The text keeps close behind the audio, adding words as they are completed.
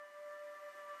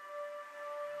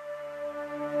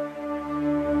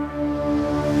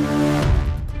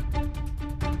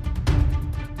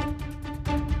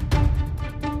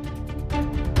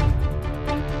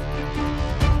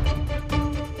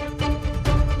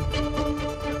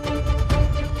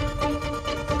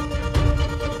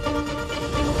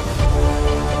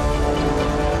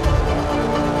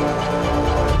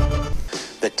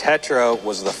Tetra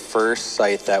was the first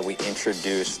sight that we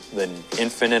introduced the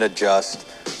infinite adjust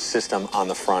system on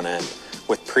the front end.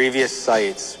 With previous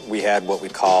sights, we had what we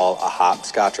call a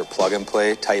hopscotch or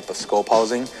plug-and-play type of scope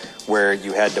housing, where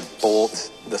you had to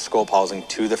bolt the scope housing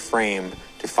to the frame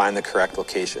to find the correct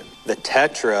location. The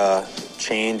Tetra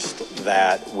changed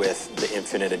that with the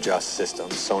infinite adjust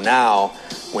system. So now,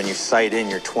 when you sight in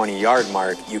your 20-yard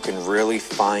mark, you can really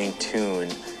fine-tune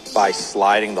by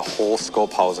sliding the whole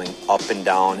scope housing up and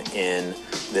down in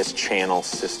this channel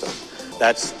system.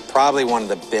 That's probably one of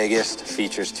the biggest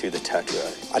features to the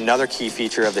Tetra. Another key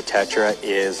feature of the Tetra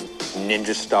is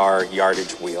Ninja Star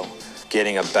yardage wheel.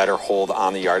 Getting a better hold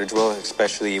on the yardage wheel,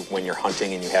 especially when you're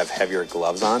hunting and you have heavier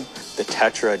gloves on. The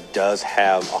Tetra does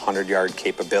have 100-yard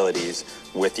capabilities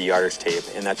with the yardage tape,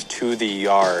 and that's to the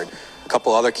yard. A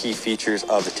couple other key features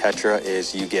of the Tetra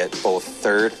is you get both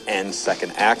third and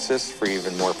second axis for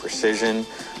even more precision.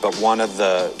 But one of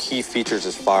the key features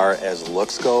as far as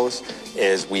looks goes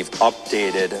is we've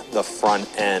updated the front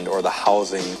end or the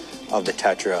housing of the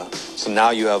Tetra. So now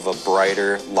you have a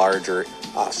brighter, larger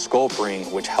scope ring,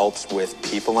 which helps with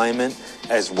peep alignment,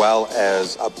 as well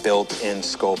as a built-in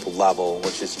scope level,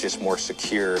 which is just more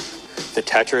secure. The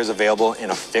Tetra is available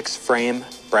in a fixed frame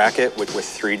bracket with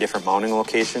 3 different mounting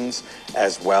locations,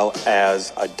 as well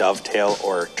as a dovetail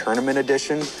or tournament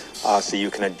edition, so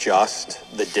you can adjust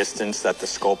the distance that the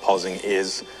scope housing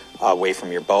is away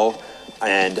from your bow.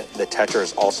 And the Tetra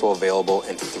is also available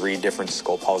in 3 different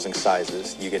scope housing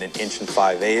sizes. You get an 1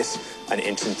 5/8, an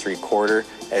 1 3/4,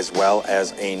 as well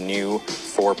as a new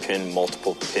 4-pin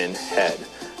multiple pin head.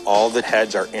 All the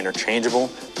heads are interchangeable.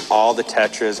 All the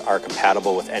Tetras are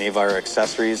compatible with any of our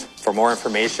accessories. For more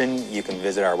information, you can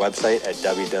visit our website at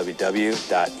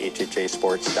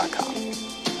www.hhasports.com.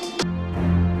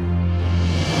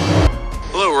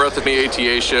 Hello, we're at the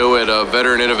ATA show at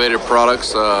Veteran Innovative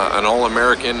Products, an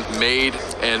all-American made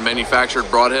and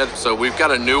manufactured broadhead. So we've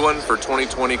got a new one for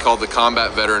 2020 called the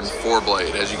Combat Veteran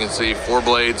 4-blade. As you can see, 4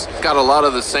 blades. It's got a lot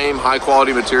of the same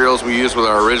high-quality materials we use with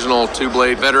our original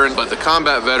 2-blade Veteran, but the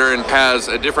Combat Veteran has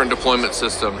a different deployment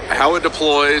system. How it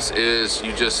deploys is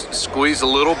you just squeeze a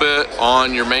little bit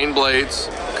on your main blades,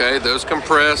 okay? Those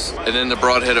compress, and then the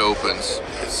broadhead opens.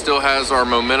 It still has our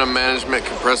momentum management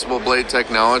compressible blade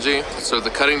technology. So the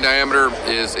cutting diameter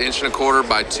is 1 1/4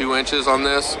 by 2 inches on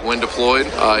this when deployed.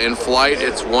 In flight,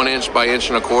 it's 1 inch by 1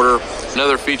 1/4.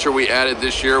 Another feature we added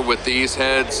this year with these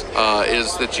heads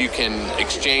is that you can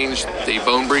exchange the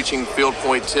bone breaching field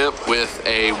point tip with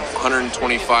a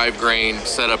 125 grain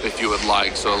setup if you would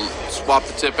like. So swap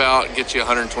the tip out, get you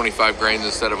 125 grains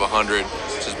instead of 100,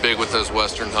 which is big with those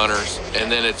Western hunters.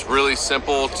 And then it's really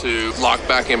simple to lock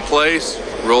back in place,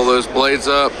 roll those blades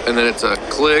up, and then it's a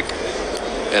click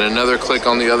and another click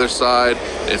on the other side.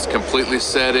 It's completely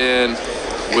set in,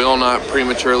 will not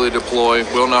prematurely deploy,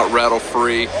 will not rattle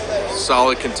free,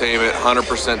 solid containment,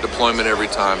 100% deployment every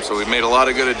time. So we made a lot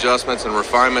of good adjustments and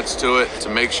refinements to it to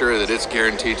make sure that it's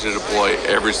guaranteed to deploy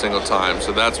every single time.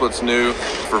 So that's what's new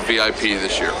for VIP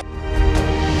this year.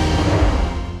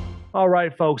 All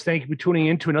right, folks, thank you for tuning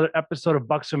in to another episode of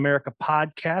Bucks of America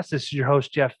podcast. This is your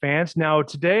host, Jeff Vance. Now,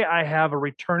 today I have a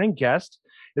returning guest.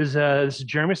 This is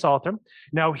Jeremy Salter.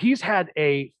 Now, he's had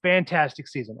a fantastic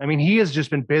season. I mean, he has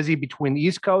just been busy between the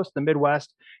East Coast, the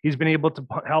Midwest. He's been able to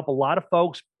help a lot of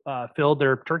folks fill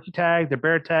their turkey tag, their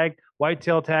bear tag,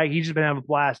 whitetail tag. He's just been having a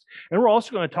blast. And we're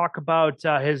also going to talk about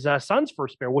his son's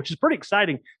first bear, which is pretty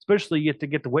exciting, especially you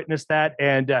get to witness that.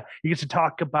 And he gets to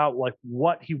talk about like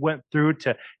what he went through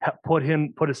to put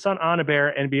his son on a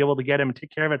bear and be able to get him and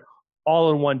take care of it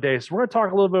all in one day. So we're going to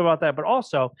talk a little bit about that, but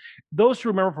also those who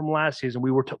remember from last season,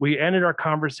 we ended our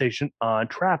conversation on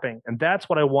trapping, and that's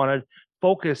what I wanted to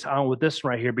focus on with this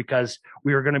right here, because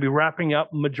we are going to be wrapping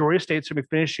up. Majority of states will be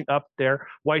finishing up their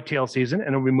whitetail season,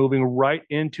 and we'll be moving right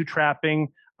into trapping,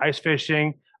 ice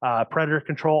fishing, predator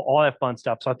control, all that fun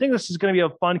stuff. So I think this is going to be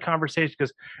a fun conversation,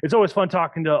 because it's always fun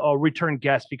talking to a return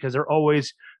guest, because they already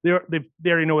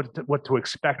know what to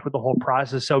expect with the whole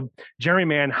process. So Jeremy,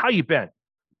 man, how you been?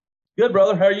 Good,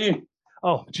 brother. How are you?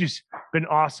 Oh, geez, been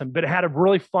awesome. But I had a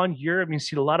really fun year. I mean,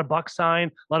 seen a lot of buck sign,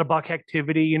 a lot of buck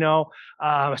activity.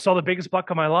 I saw the biggest buck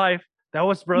of my life. That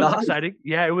was really exciting.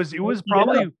 Yeah, it was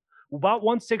probably about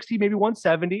 160, maybe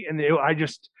 170. And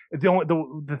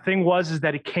the thing was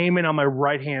that it came in on my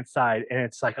right hand side, and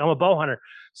it's like I'm a bow hunter,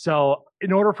 so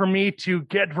in order for me to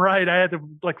get right, I had to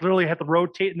literally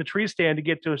rotate in the tree stand to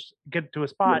get to a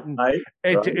spot, and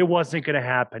it wasn't going to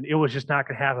happen. It was just not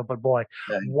going to happen. But boy,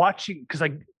 watching, because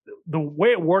the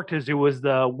way it worked is it was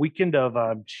the weekend of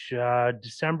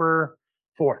December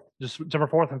 4th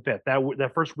and 5th.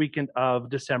 That first weekend of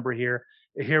December here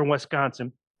in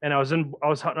Wisconsin. and I was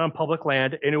hunting on public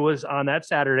land, and it was on that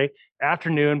Saturday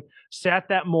afternoon. Sat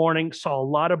that morning, saw a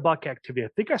lot of buck activity. I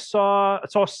think I saw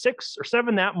 6 or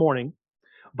 7 that morning,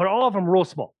 but all of them real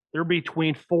small. They're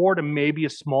between 4 to maybe a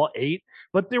small 8,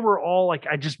 but they were all like,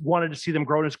 I just wanted to see them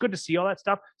grow. And it's good to see all that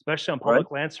stuff, especially on public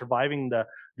land, surviving the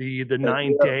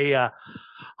 9-day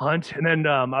hunt. And then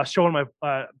I was showing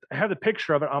I have the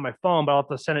picture of it on my phone, but I'll have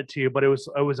to send it to you. But it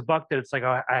was a buck that it's like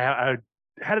I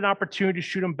had an opportunity to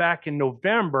shoot him back in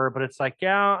November, but it's like,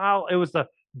 it was the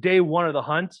day 1 of the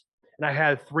hunt, and I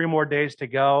had 3 more days to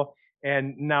go.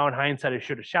 And now in hindsight, I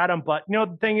should have shot him. But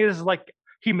the thing is, like,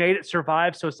 he made it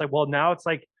survive. So it's like, well, now it's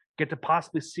like, get to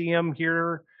possibly see him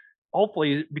here,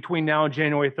 hopefully between now and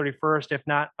January 31st. If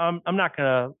not, I'm not going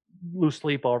to lose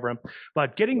sleep over him.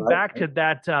 But getting back to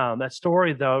that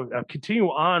story, though, continue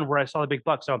on where I saw the big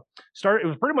buck. So it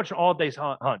was pretty much an all days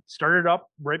hunt. Started up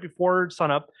right before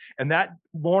sunup, and that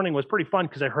morning was pretty fun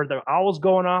because I heard the owls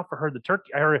going off. I heard the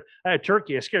turkey. I had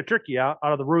turkey. I scared turkey out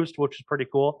of the roost, which is pretty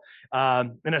cool.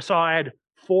 And I had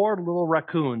 4 little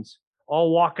raccoons all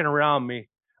walking around me.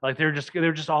 Like they're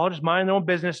just all minding their own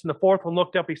business. And the 4th one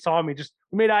looked up, he saw me,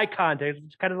 we made eye contact.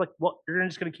 It's kind of like, well, you're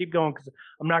just going to keep going because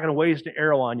I'm not going to waste an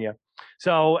arrow on you.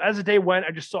 So as the day went,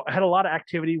 I had a lot of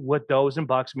activity with does and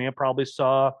bucks. I probably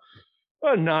saw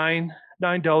 9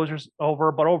 does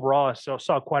over, but overall I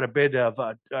saw quite a bit of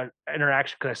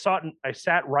interaction because I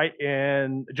sat right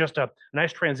in just a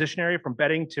nice transition area from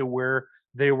bedding to where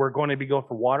they were going to be going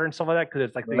for water and stuff like that. Because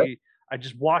it's like I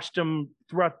just watched them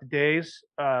throughout the days.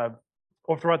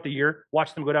 Or throughout the year,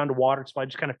 watch them go down to water. So I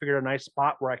just kind of figured a nice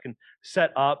spot where I can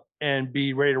set up and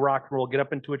be ready to rock and roll, get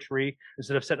up into a tree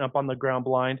instead of sitting up on the ground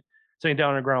blind, sitting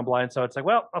down on the ground blind. So it's like,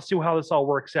 well, I'll see how this all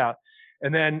works out.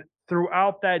 And then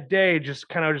throughout that day, just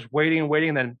waiting and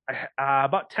waiting. And then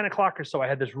about 10 o'clock or so, I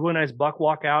had this really nice buck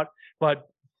walk out, but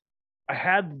I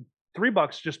had 3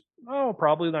 bucks just,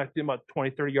 probably not about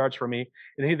 20, 30 yards from me.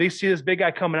 And they see this big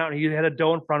guy coming out, and he had a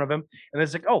doe in front of him. And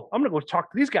it's like, I'm going to go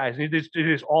talk to these guys.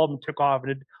 And all of them took off,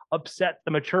 and it upset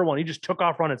the mature one. He just took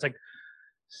off running. It's like,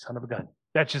 son of a gun.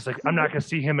 That's just like, I'm not going to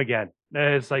see him again.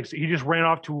 And it's like, he just ran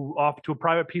off to a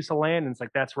private piece of land. And it's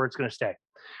like, that's where it's going to stay,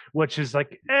 which is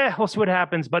like, we'll see what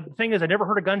happens. But the thing is, I never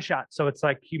heard a gunshot. So it's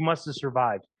like, he must have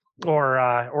survived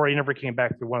or he never came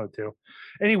back through one of the two.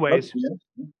 Anyways.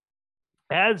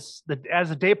 As the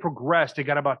day progressed, it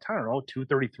got about,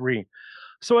 2:33.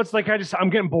 So it's like I'm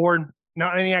getting bored.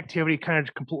 Not any activity, kind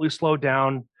of completely slowed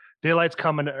down. Daylight's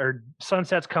coming or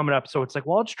sunset's coming up. So it's like,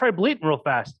 well, I'll just try bleating real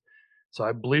fast. So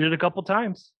I bleated a couple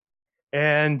times.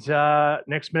 And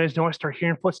next minute, I start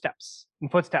hearing footsteps.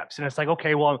 And it's like,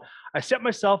 okay, well, I set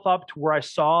myself up to where I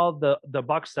saw the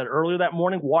bucks that earlier that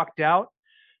morning walked out.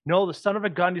 No, the son of a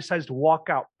gun decides to walk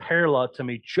out parallel to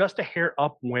me, just a hair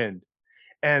upwind.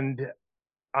 And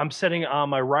I'm sitting on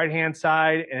my right-hand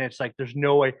side, and it's like, there's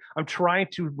no way. I'm trying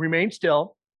to remain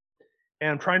still, and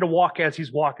I'm trying to walk as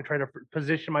he's walking, trying to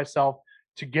position myself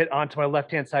to get onto my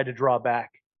left-hand side to draw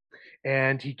back.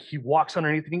 And he walks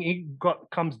underneath, and he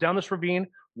comes down this ravine,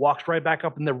 walks right back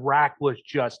up, and the rack was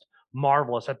just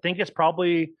marvelous. I think it's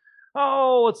probably,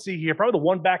 let's see here, probably the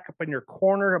one back up in your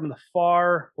corner. I'm in the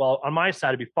on my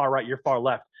side, it'd be far right, you're far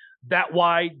left. That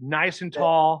wide, nice and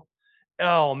tall.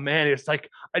 Oh man, it's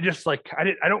like I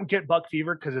don't get buck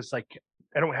fever because it's like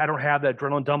I don't have that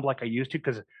adrenaline dump like I used to,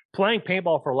 because playing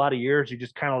paintball for a lot of years, you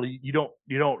just kind of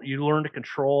you learn to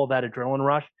control that adrenaline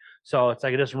rush. So it's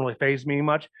like it doesn't really faze me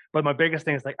much. But my biggest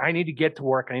thing is like I need to get to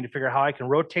work. I need to figure out how I can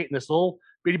rotate in this little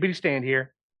bitty stand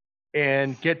here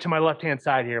and get to my left hand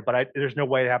side here. But there's no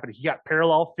way to happen. He got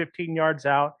parallel 15 yards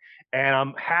out, and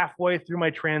I'm halfway through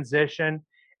my transition,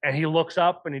 and he looks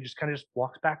up and he just kind of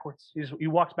walks backwards. He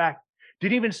walks back.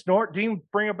 Didn't even snort, didn't even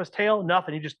bring up his tail,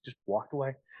 nothing. He just walked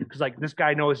away. Because like this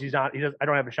guy knows I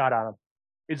don't have a shot on him.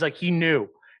 It's like he knew.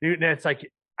 And it's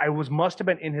like must have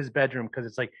been in his bedroom, because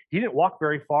it's like he didn't walk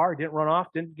very far, didn't run off,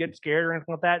 didn't get scared or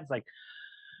anything like that. It's like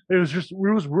it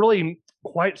was really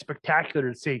quite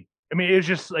spectacular to see. It was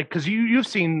just like, because you've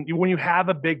seen when you have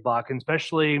a big buck, and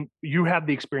especially you have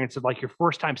the experience of like your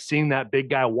first time seeing that big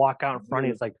guy walk out in front of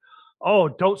you. It's like,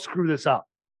 don't screw this up.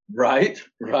 Right.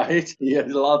 Yeah,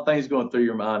 there's a lot of things going through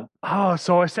your mind.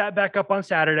 So I sat back up on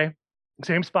Saturday,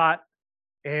 same spot,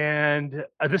 and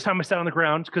this time I sat on the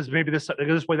ground because maybe this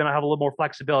way then I have a little more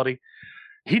flexibility.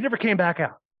 He never came back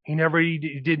out. He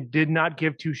did not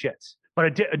give 2 shits.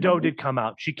 But a doe did come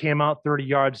out. She came out 30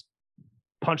 yards,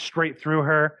 punched straight through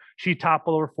her. She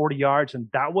toppled over 40 yards, and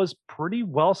that was pretty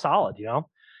well solid,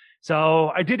 So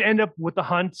I did end up with the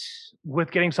hunt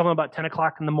with getting someone about 10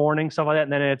 o'clock in the morning, stuff like that.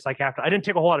 And then it's like after, I didn't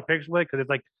take a whole lot of pictures with it because it's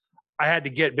like, I had to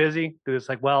get busy because it's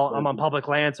like, well, I'm on public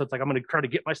land, so it's like I'm going to try to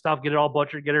get my stuff, get it all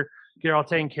butchered, get it all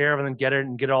taken care of, and then get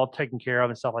it all taken care of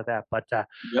and stuff like that. But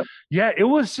Yep. yeah, it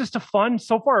was just a fun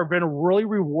so far. Been a really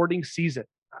rewarding season.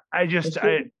 It's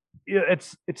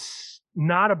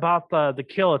not about the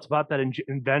kill; it's about that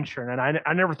adventure. And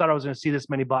I never thought I was going to see this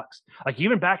many bucks. Like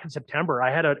even back in September,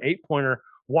 I had an 8-pointer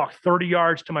walk 30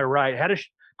 yards to my right.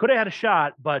 Could have had a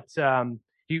shot, but the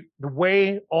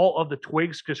way all of the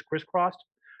twigs just crisscrossed,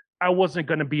 I wasn't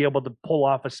going to be able to pull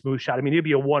off a smooth shot. I mean, it'd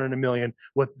be a 1 in a million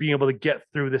with being able to get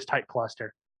through this tight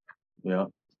cluster. Yeah,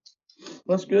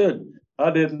 that's good.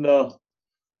 I didn't.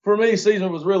 For me,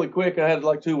 season was really quick. I had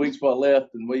like 2 weeks before I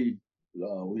left, and we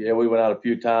went out a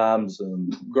few times.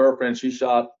 And girlfriend, she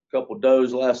shot a couple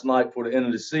does last night for the end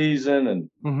of the season,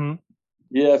 and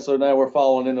yeah, so now we're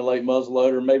falling into late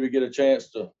muzzleloader. Maybe get a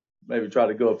chance to maybe try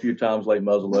to go a few times late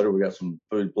muzzleloader. We got some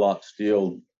food plots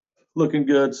still looking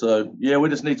good. So yeah, we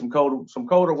just need some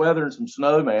colder weather and some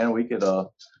snow, man. We could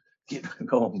get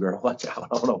going, girl. Watch out.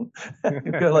 Hold on.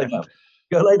 Go lay down.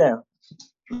 Go lay down.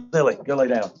 Lily, go lay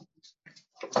down.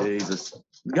 Jesus.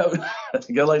 Go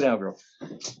lay down, girl.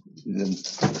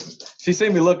 She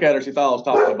seen me look at her. She thought I was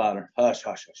talking about her. Hush,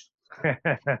 hush, hush.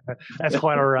 That's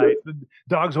quite all right. The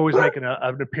dog's always making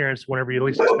an appearance whenever you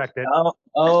least expect it.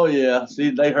 Oh yeah.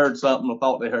 See, they heard something. I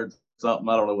thought they heard something.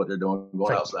 I don't know what they're doing.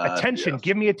 Going outside. Attention. Yes.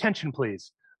 Give me attention,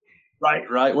 please.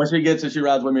 Right. When she gets it, she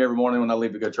rides with me every morning when I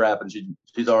leave to go trapping. She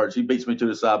beats me to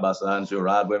the side by side, and she'll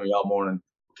ride with me all morning.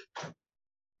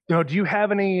 Do you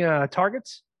have any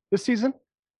targets this season?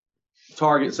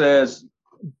 Target says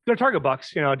they're target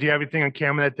bucks. Do you have anything on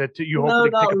camera that you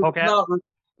hope to take a poke at?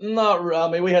 Not. I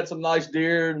mean, we had some nice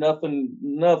deer. Nothing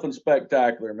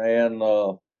spectacular, man.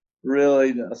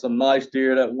 Really, some nice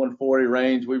deer. That 140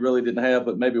 range we really didn't have,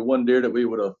 but maybe one deer that we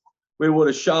would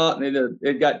have shot, and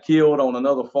it got killed on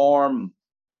another farm.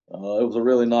 It was a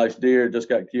really nice deer. It just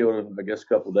got killed, I guess, a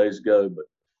couple of days ago. But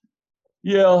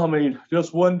yeah, I mean,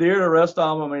 just one deer. The rest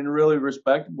of them, I mean, really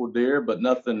respectable deer, but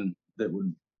nothing that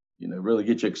would, really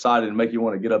get you excited and make you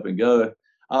want to get up and go.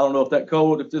 I don't know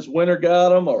if this winter got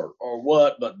them or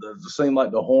what, but it seemed like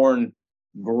the horn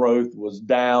growth was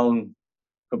down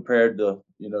compared to,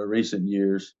 recent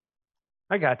years.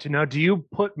 I got you. Now, do you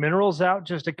put minerals out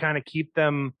just to kind of keep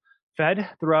them fed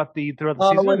throughout the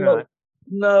season or not?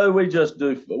 No, we just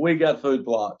do. We got food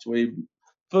plots.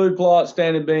 Food plots,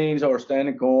 standing beans or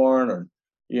standing corn or,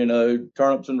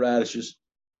 turnips and radishes.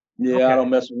 Yeah, okay. I don't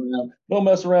mess around. Don't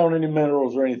mess around with any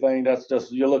minerals or anything. That's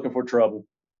just, you're looking for trouble.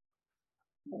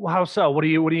 How so? What do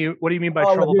you mean by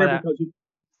trouble by that?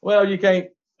 You can't,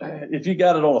 if you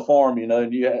got it on a farm,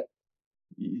 and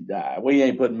we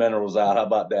ain't putting minerals out. How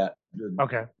about that?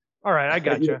 Okay. All right. I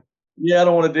got you. Yeah, I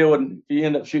don't want to deal with, if you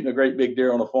end up shooting a great big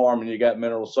deer on a farm and you got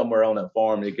minerals somewhere on that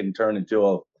farm, it can turn into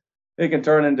a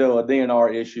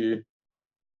DNR issue.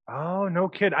 Oh, no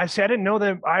kid. I didn't know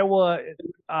that Iowa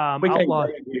outlawed.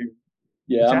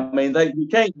 Yeah, I mean, you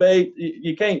can't bait,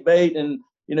 and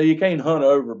you can't hunt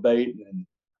over bait. And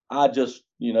I just,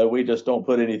 we just don't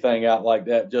put anything out like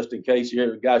that just in case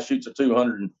a guy shoots a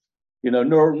 200 and,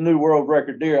 new world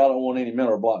record deer. I don't want any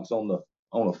mineral blocks on the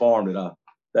farm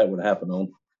that would happen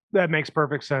on. That makes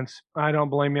perfect sense. I don't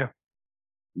blame you.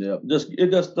 Yeah,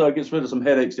 it just gets rid of some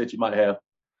headaches that you might have.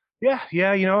 Yeah,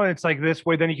 it's like this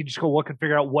way. Then you can just go look and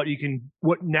figure out what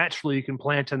naturally you can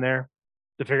plant in there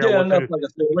to figure out. Like I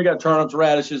said, we got turnips,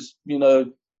 radishes,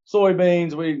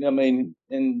 soybeans.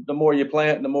 And the more you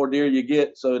plant, the more deer you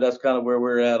get. So that's kind of where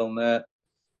we're at on that.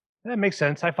 That makes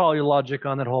sense. I follow your logic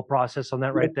on that whole process on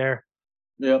that right there.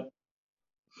 Yep.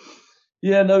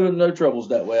 Yeah, no troubles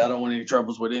that way. I don't want any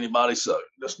troubles with anybody. So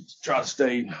just try to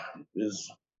stay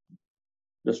just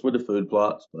with the food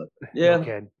plots. But yeah.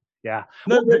 Okay. Yeah.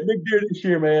 No big deer this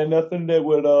year, man. Nothing that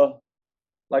would,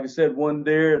 like I said, one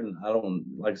deer, and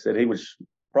like I said, he was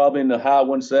probably in the high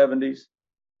 170s.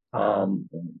 A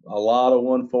lot of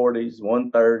 140s,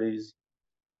 130s,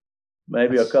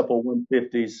 maybe a couple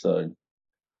 150s. So,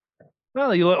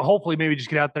 well, you hopefully maybe just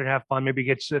get out there and have fun.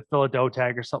 Maybe fill a doe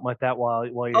tag or something like that while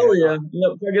you're. Oh yeah,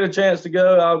 if I get a chance to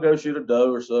go, I'll go shoot a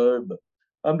doe or so. But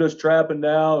I'm just trapping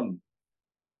now and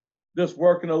just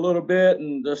working a little bit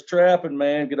and just trapping,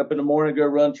 man. Get up in the morning, go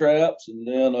run traps, and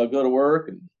then I'll go to work.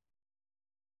 And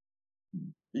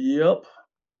yep.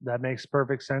 That makes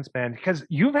perfect sense, man. Because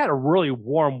you've had a really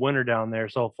warm winter down there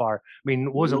so far. I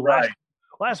mean, was it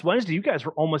last Wednesday? You guys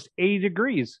were almost 80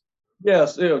 degrees.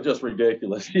 Yes, it was just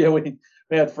ridiculous. Yeah, we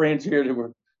had friends here that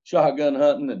were shotgun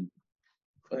hunting, and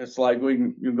it's like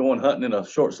you're going hunting in a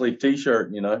short sleeve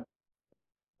T-shirt,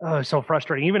 Oh, it's so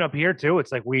frustrating. Even up here too,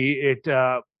 it's like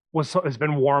it's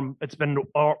been warm. It's been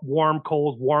warm,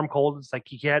 cold, warm, cold. It's like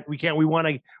we want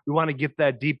to get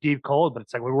that deep cold, but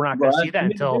it's like we're not going to Right. see that I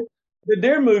mean, until. the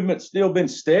deer movement's still been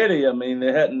steady. I mean,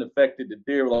 it hadn't affected the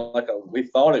deer like we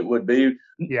thought it would be.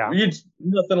 Yeah.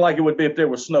 Nothing like it would be if there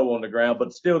was snow on the ground,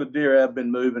 but still the deer have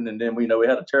been moving. And then we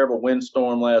had a terrible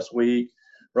windstorm last week,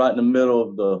 right in the middle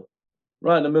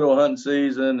of hunting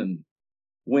season, and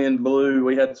wind blew.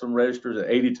 We had some registers at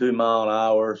 82 mile an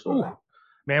hour. So. Ooh.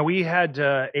 Man, we had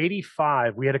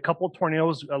 85. We had a couple of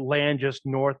tornadoes land just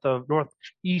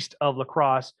northeast of La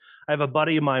Crosse. I have a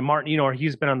buddy of mine, Martin Enor.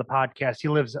 He's been on the podcast. He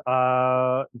lives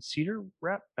in Cedar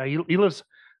Rap. He lives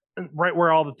right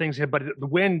where all the things hit, but the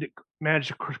wind managed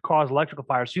to cause electrical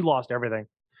fire, so he lost everything.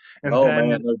 And man,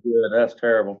 no good. That's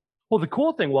terrible. Well, the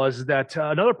cool thing was that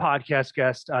another podcast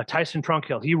guest, Tyson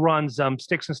Trunkhill, he runs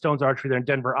Sticks and Stones Archery there in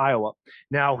Denver, Iowa.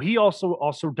 Now, he also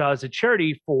does a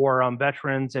charity for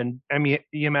veterans and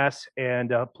EMS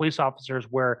and police officers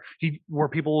where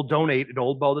people will donate an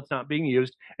old bow that's not being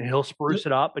used, and he'll spruce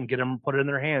it up and get them put it in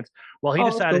their hands. Well, he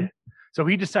decided. Cool. So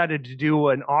he decided to do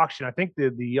an auction. I think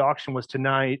the auction was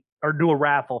tonight, or do a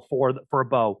raffle for a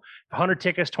bow. 100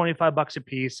 tickets, $25 a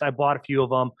piece. I bought a few of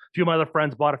them. A few of my other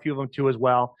friends bought a few of them too as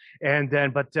well. And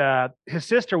then, but his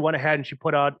sister went ahead and she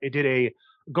did a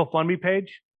GoFundMe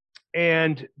page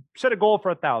and set a goal for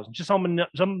 1,000, just something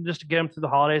just to get them through the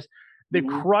holidays. They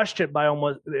crushed it by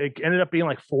it ended up being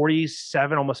like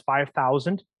 47, almost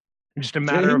 5,000 in just a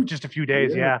matter of just a few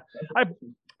days. Yeah.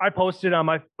 I posted on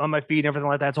my feed and everything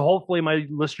like that. So hopefully my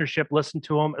listenership listened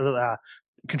to them,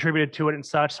 contributed to it and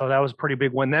such. So that was a pretty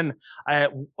big win. Then I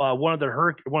had one of the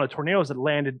tornadoes that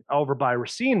landed over by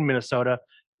Racine, Minnesota.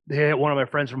 They hit one of my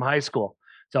friends from high school.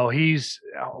 So he's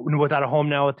without a home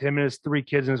now with him and his 3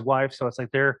 kids and his wife. So it's like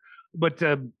but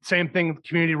same thing. The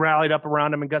community rallied up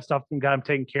around him and got him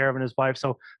taken care of, and his wife.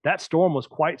 So that storm was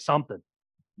quite something.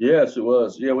 Yes, it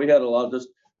was. Yeah, we had a lot of just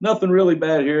nothing really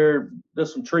bad here.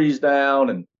 Just some trees down,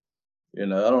 and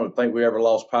I don't think we ever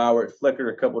lost power. It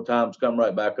flickered a couple of times, come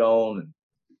right back on, and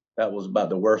that was about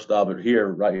the worst of it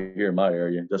right here in my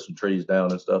area. Just some trees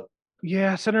down and stuff.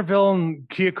 Yeah, Centerville and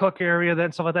Keokuk area,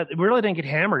 that stuff like that. It really didn't get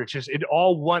hammered. It's just it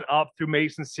all went up through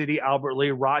Mason City, Albert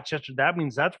Lee, Rochester. That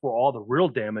means that's where all the real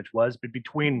damage was. But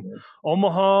between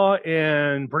Omaha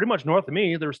and pretty much north of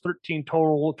me, there's 13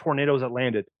 total tornadoes that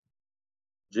landed.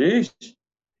 Jeez.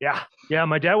 Yeah.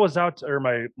 My dad was out, or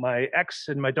my ex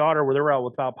and my daughter were out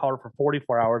without power for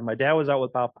 44 hours. My dad was out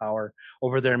without power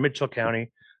over there in Mitchell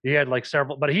County. He had like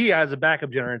several, but he has a backup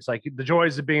generator. It's like the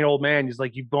joys of being an old man. He's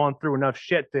like, you've gone through enough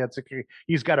shit.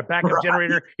 He's got a backup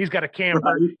generator. He's got a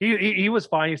camper. He was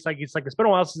fine. He's like, it's been a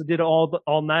while since I did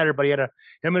all nighter, but him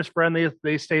and his friend,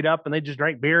 they stayed up and they just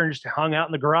drank beer and just hung out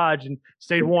in the garage and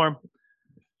stayed warm.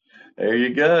 There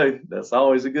you go. That's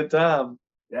always a good time.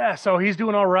 Yeah. So he's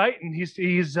doing all right. And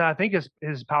he's I think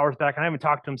his power's back. I haven't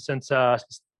talked to him since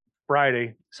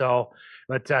Friday. So,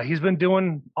 but he's been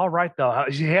doing all right though.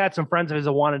 He had some friends of his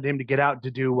that wanted him to get out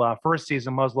to do first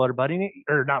season muzzleloader,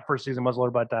 or not first season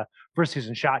muzzleloader, but first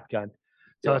season shotgun.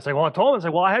 So it's like, well, I told him, it's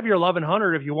like, well, I have your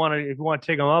 1100 if you want to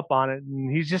take him up on it. And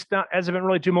he's just hasn't been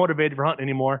really too motivated for hunting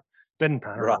anymore. Been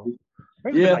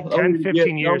like 10,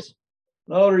 15 years.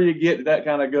 The older you get, that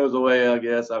kind of goes away, I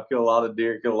guess. I've killed a lot of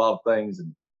deer, killed a lot of things,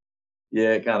 and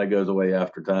it kind of goes away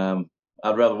after time.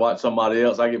 I'd rather watch somebody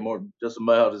else. I get just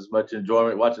about as much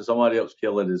enjoyment watching somebody else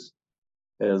kill it as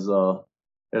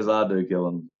I do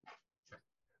killing.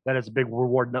 That is a big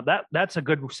reward. Now that's a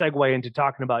good segue into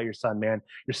talking about your son, man.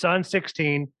 Your son's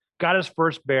 16, got his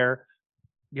first bear.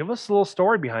 Give us a little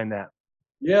story behind that.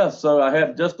 Yeah, so I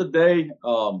had just a day.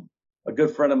 A good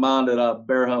friend of mine that I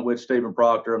bear hunt with, Stephen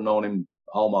Proctor. I've known him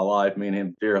all my life. Me and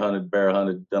him deer hunted, bear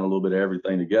hunted, done a little bit of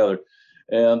everything together.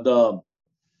 And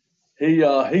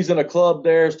he's in a club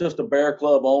there. It's just a bear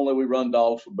club only. We run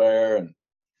dogs for bear, and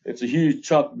it's a huge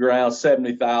chunk of ground,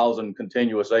 70,000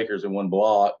 continuous acres in one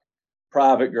block,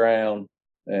 private ground.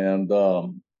 And I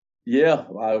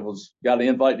got an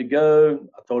invite to go.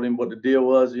 I told him what the deal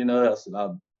was. I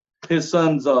said, his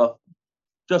son's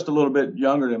just a little bit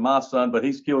younger than my son, but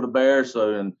he's killed a bear.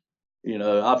 So, and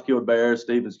I've killed bears.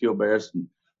 Stephen's killed bears. And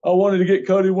I wanted to get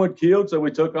Cody one killed, so we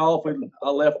took off. I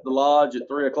left the lodge at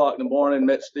 3:00 in the morning,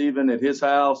 met Stephen at his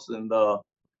house, and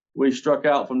we struck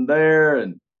out from there.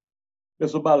 And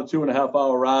it's about a 2.5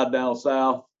 hour ride down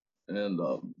south, and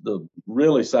the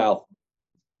really south,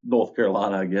 North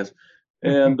Carolina, I guess.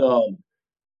 And got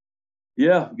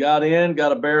in,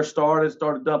 got a bear started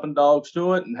dumping dogs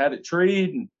to it, and had it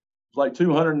treed. And it was like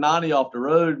 290 off the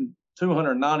road.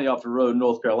 290 off the road in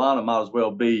North Carolina might as well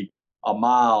be a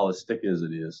mile as thick as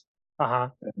it is. Uh-huh.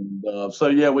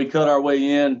 And we cut our way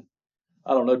in.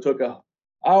 I don't know, took a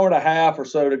hour and a half or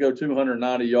so to go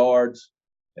 290 yards,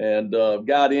 and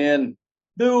got in.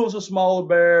 Dude was a smaller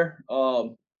bear.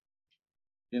 Got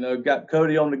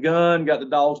Cody on the gun, got the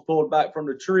dogs pulled back from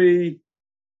the tree,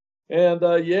 and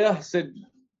I said,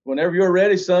 "Whenever you're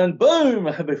ready, son." Boom!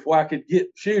 Before I could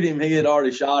shoot him, he had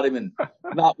already shot him and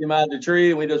knocked him out of the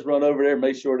tree. And we just run over there and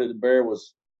made sure that the bear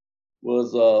was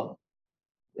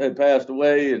had passed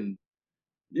away. And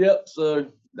yep, so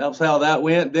that was how that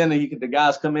went. Then the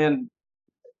guys come in.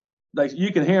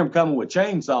 You can hear them coming with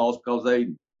chainsaws because they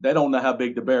don't know how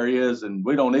big the bear is, and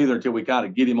we don't either until we kind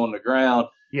of get him on the ground.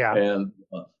 Yeah. And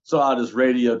so I just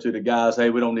radio to the guys, "Hey,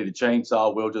 we don't need a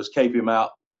chainsaw. We'll just cape him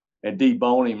out and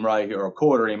debone him right here, or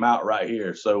quarter him out right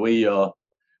here." So we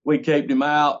caped him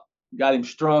out, got him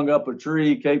strung up a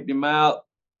tree, caped him out,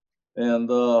 and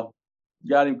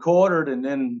got him quartered. And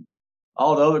then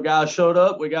all the other guys showed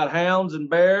up. We got hounds and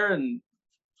bear, and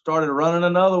started running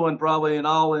another one, probably in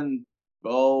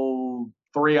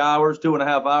 3 hours,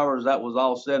 2.5 hours. That was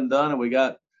all said and done, and we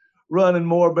got running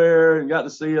more bear and got to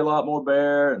see a lot more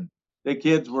bear. And the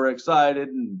kids were excited,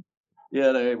 and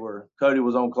yeah, they were. Cody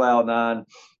was on cloud nine.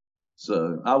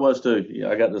 So I was too. Yeah,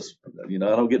 I got this. I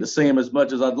don't get to see them as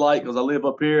much as I'd like because I live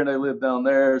up here and they live down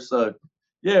there. So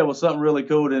yeah, it was something really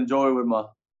cool to enjoy with my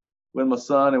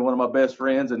son and one of my best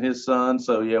friends and his son.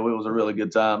 So yeah, it was a really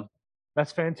good time.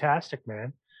 That's fantastic,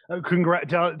 man.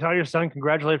 Tell your son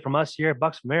congratulate from us here at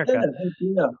Bucks of America.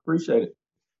 Yeah, appreciate it.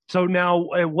 So now,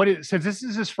 since this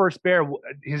is his first bear,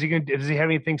 does he have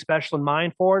anything special in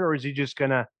mind for it, or is he just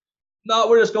gonna? No,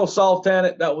 we're just gonna soft tan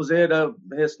it. That was it.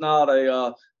 It's not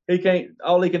a. He can't.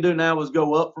 All he can do now is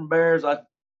go up from bears.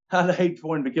 I'd hate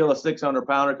for him to kill a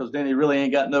 600-pounder because then he really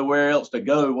ain't got nowhere else to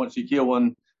go once you kill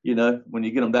one. When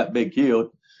you get him that big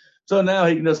killed. So now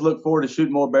he can just look forward to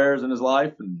shooting more bears in his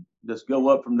life and just go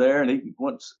up from there. And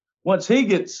once he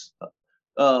gets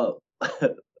a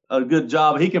good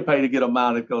job, he can pay to get them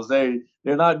mounted because they're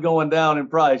not going down in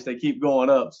price. They keep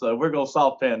going up. So we're gonna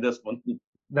soft tan this one.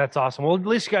 That's awesome. Well, at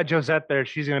least you got Josette there.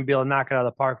 She's gonna be able to knock it out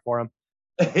of the park for him.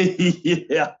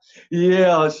 yeah.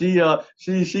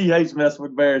 She hates messing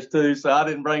with bears too. So I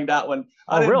didn't bring that one.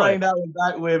 Bring that one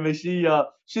back with me. She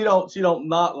don't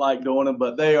not like doing them,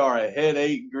 but they are a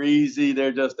headache, greasy.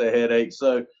 They're just a headache.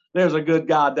 So there's a good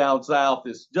guy down south.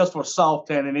 It's just for soft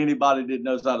tanning. Anybody that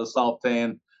knows how to soft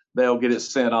tan, they'll get it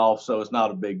sent off. So it's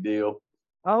not a big deal.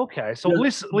 Okay. So at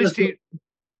least he.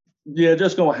 Yeah,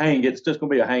 just gonna hang. It's just gonna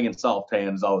be a hanging soft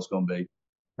tan. Is all it's gonna be.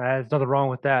 There's nothing wrong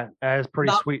with that. That is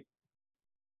pretty sweet.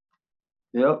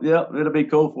 Yep, it'll be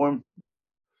cool for him.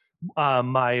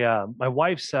 My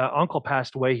wife's uncle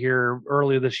passed away here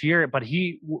earlier this year, but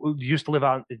he used to live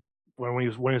out when he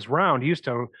was around. He used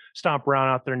to stomp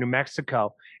around out there in New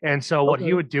Mexico, and so what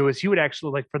he would do is he would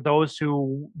actually, like, for those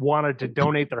who wanted to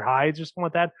donate their hides or something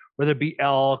like that, whether it be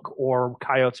elk or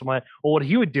coyote, something like that. Well, what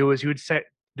he would do is he would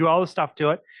do all the stuff to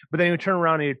it, but then he would turn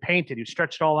around and he'd paint it. He'd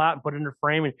stretch it all out and put it in a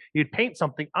frame, and he'd paint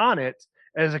something on it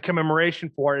as a commemoration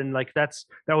for it. And like that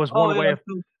was one way.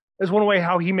 It's one way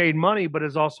how he made money, but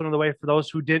it's also another way for those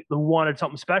who wanted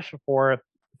something special for as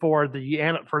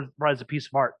a piece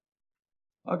of art.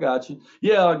 I got you.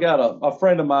 Yeah, I got a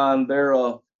friend of mine. They're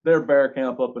bear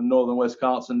camp up in northern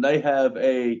Wisconsin. They have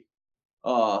a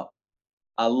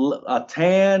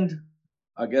tanned.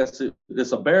 I guess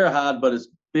it's a bear hide, but it's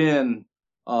been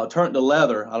turned to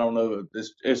leather. I don't know.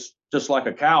 It's just like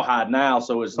a cowhide now,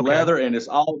 so it's leather, and it's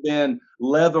all been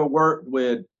leather worked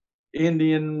with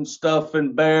Indian stuff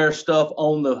and bear stuff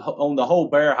on the whole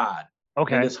bear hide.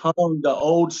 Okay. And it's hung the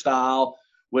old style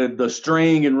with the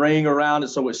string and ring around it,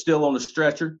 so it's still on the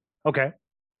stretcher. Okay.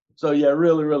 So yeah,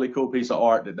 really, really cool piece of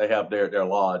art that they have there at their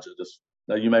lodge.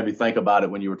 You made me think about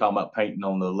it when you were talking about painting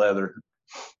on the leather.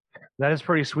 That is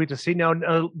pretty sweet to see. Now,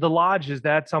 the lodge, is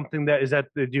that something is that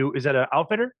an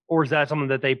outfitter, or is that something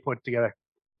that they put together?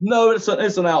 No, it's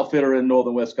an outfitter in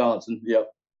northern Wisconsin. Yep.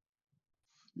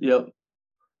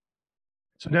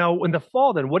 So now in the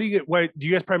fall, then, what do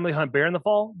you guys primarily hunt bear in the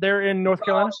fall there in North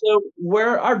Carolina? So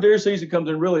where our deer season comes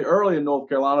in really early in North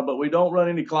Carolina, but we don't run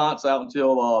any clients out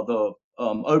until the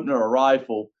opener of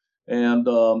rifle. And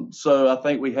so I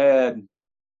think we had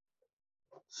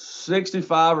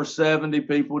 65 or 70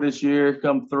 people this year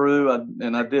come through.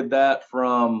 And I did that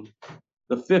from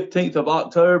the 15th of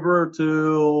October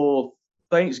to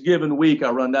Thanksgiving week. I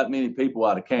run that many people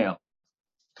out of camp.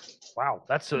 Wow,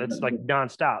 it's like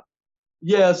nonstop.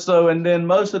 Yeah. So, and then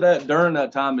most of that during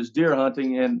that time is deer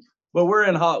hunting, but we're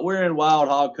in wild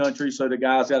hog country, so the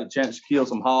guys got a chance to kill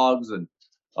some hogs, and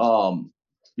we're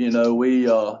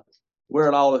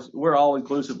an all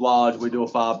inclusive lodge. We do a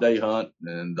 5-day hunt,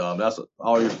 and that's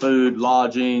all your food,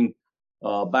 lodging,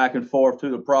 back and forth to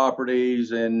the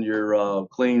properties, and you're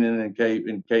cleaning and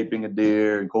caping a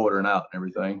deer and quartering out and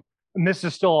everything. And this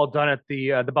is still all done at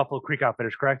the Buffalo Creek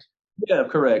Outfitters, correct? Yeah,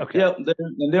 correct. Okay. Yep.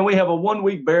 And then we have a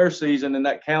 1-week bear season in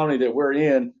that county that we're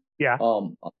in. Yeah.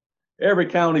 Every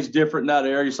county's different in that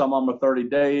area. Some of them are 30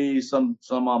 days. Some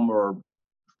of them are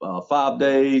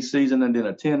 5-day season, and then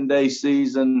a 10-day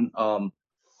season.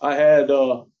 I had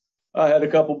a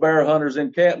couple bear hunters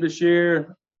in camp this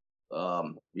year.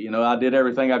 I did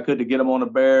everything I could to get them on a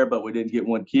bear, but we didn't get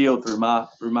one killed through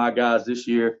my guys this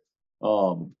year.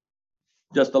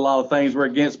 Just a lot of things were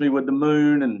against me with the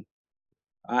moon, and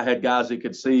I had guys that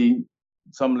could see.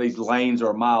 Some of these lanes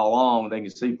are a mile long. They can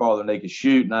see farther than they can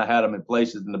shoot, and I had them in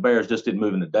places, and the bears just didn't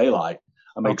move in the daylight.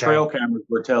 I mean, trail cameras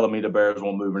were telling me the bears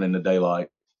weren't moving in the daylight.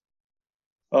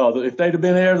 If they'd have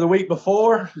been there the week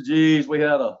before, geez, we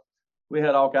had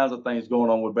all kinds of things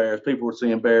going on with bears. People were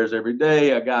seeing bears every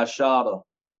day. A guy shot a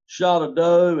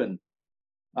doe, and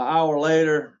an hour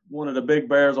later, one of the big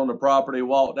bears on the property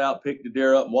walked out, picked the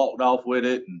deer up, and walked off with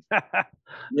it. And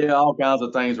yeah, all kinds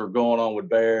of things were going on with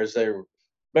bears. They were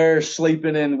bears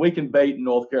sleeping in. We can bait in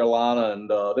North Carolina, and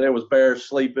there was bears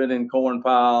sleeping in corn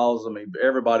piles. I mean,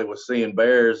 everybody was seeing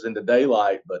bears in the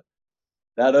daylight, but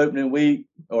that opening week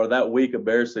or that week of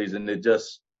bear season, it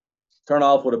just turned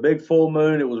off with a big full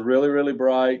moon. It was really, really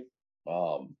bright.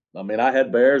 I mean, I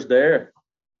had bears there,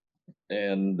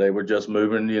 and they were just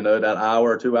moving, that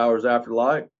hour or 2 hours after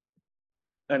light,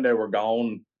 and they were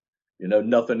gone.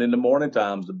 Nothing in the morning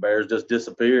times. The bears just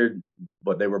disappeared,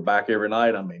 but they were back every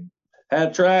night. I mean,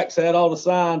 had tracks, had all the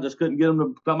signs, just couldn't get them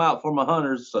to come out for my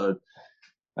hunters. So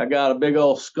I got a big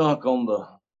old skunk on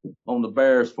the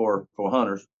bears for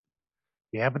hunters.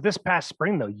 Yeah, but this past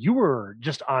spring though, you were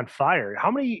just on fire. How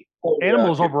many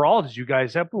animals overall did you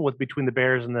guys have with between the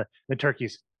bears and the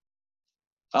turkeys?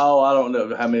 Oh, I don't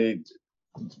know how many.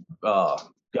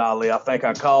 Golly, I think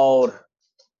I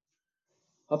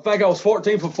was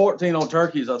 14 for 14 on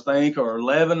turkeys, I think, or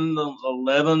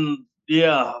 11.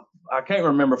 Yeah, I can't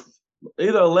remember.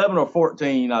 Either 11 or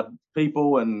 14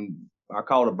 people, and I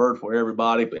called a bird for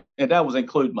everybody, and that was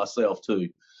including myself too.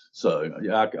 So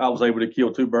yeah, I was able to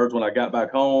kill 2 birds when I got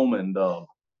back home, and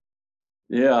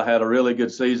yeah, I had a really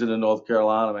good season in North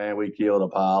Carolina, man. We killed a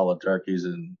pile of turkeys,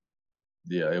 and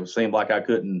yeah, it seemed like I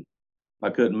couldn't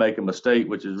make a mistake,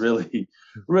 which is really,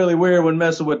 really weird when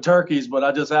messing with turkeys. But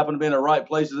I just happened to be in the right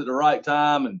places at the right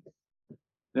time, and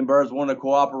them birds wanted to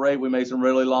cooperate. We made some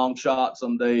really long shots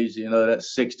some days. That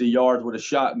 60 yards with a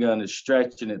shotgun is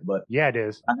stretching it, but yeah, it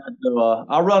is.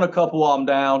 I run a couple of them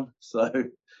down, so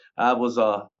I was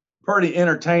pretty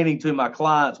entertaining to my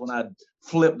clients when I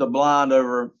flip the blind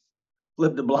over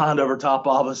top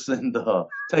of us and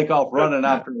take off running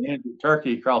after an injured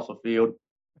turkey across the field.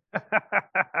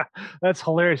 That's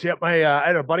hilarious. Yeah, I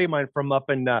had a buddy of mine from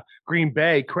up in Green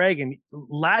Bay, Craig, and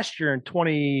last year in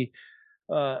 2020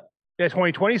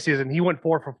 season, he went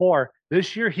 4 for 4.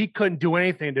 This year, he couldn't do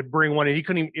anything to bring one in. He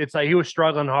couldn't even, it's like he was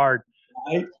struggling hard.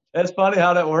 Right? That's funny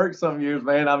how that works some years,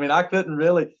 man. I mean, I couldn't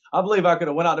really. I believe I could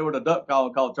have went out there with a duck call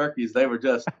and called turkeys. They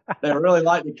really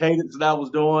liked the cadence that I was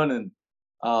doing, and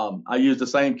I used the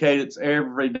same cadence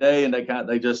every day, and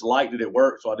they just liked it. It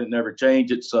worked, so I didn't ever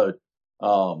change it. So,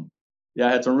 yeah,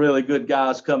 I had some really good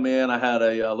guys come in. I had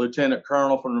a lieutenant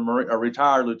colonel from the Marine, a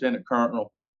retired lieutenant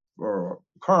colonel, or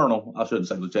colonel, I shouldn't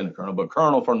say lieutenant colonel, but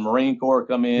colonel from the Marine Corps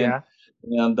come in. Yeah.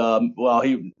 And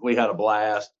we had a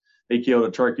blast. He killed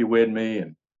a turkey with me,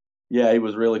 and yeah, he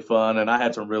was really fun. And I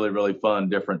had some really, really fun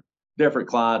different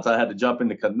clients. I had to jump in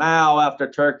the canal after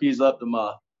turkeys up to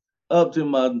my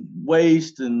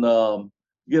waist and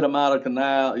get them out of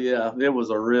canal. Yeah, it was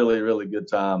a really, really good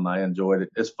time. I enjoyed it.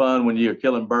 It's fun when you're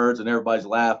killing birds and everybody's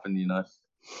laughing,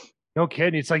 No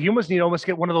kidding. It's like you must need to almost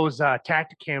get one of those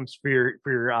Tacticams for your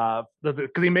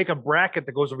because you make a bracket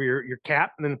that goes over your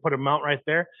cap and then put a mount right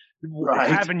there. Right.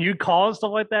 Having you call and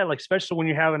stuff like that, like especially when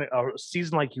you're having a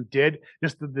season like you did,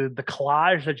 just the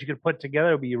collage that you could put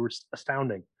together would be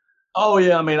astounding. Oh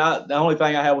yeah, I mean, the only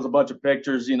thing I had was a bunch of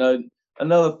pictures.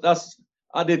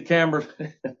 I did camera,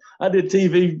 I did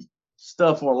TV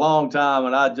stuff for a long time,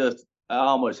 and I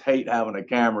almost hate having a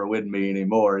camera with me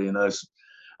anymore.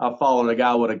 I followed a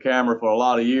guy with a camera for a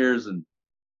lot of years, and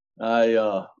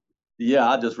I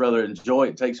just rather enjoy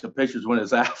it. Take some pictures when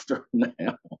it's afterward.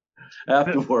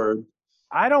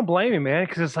 I don't blame you, man,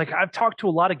 because it's like I've talked to a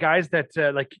lot of guys that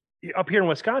like up here in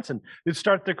Wisconsin, they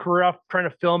start their career off trying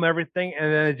to film everything,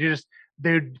 and then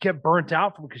they get burnt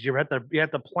out from because you have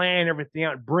to plan everything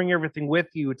out, bring everything with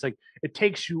you. It's like it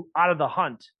takes you out of the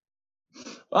hunt.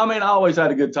 I mean, I always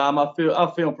had a good time. I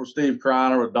filmed for Steve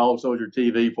Kreiner with Dog Soldier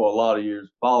TV for a lot of years.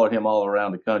 Followed him all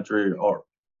around the country, or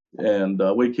and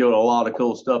we killed a lot of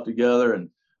cool stuff together. And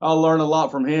I learned a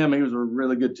lot from him. He was a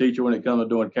really good teacher when it comes to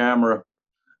doing camera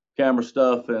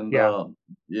stuff. And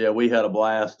yeah, we had a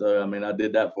blast. I mean, I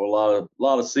did that for a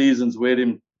lot of seasons with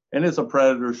him. And it's a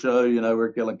predator show. You know,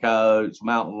 we're killing coyotes,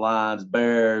 mountain lions,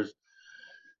 bears.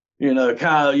 You know,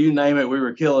 coyote, you name it, we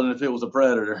were killing if it was a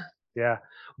predator. Yeah.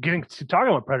 Getting to talking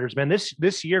about predators, man.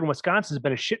 This year in Wisconsin has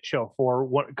been a shit show for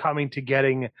what coming to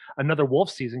getting another wolf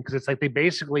season, because it's like they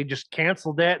basically just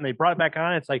canceled it and they brought it back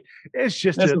on. It's like it's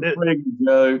just a freaking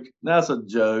joke. That's a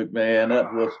joke, man.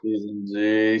 That wolf season,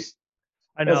 jeez.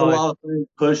 I know there's a lot of things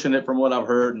pushing it from what I've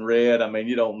heard and read. I mean,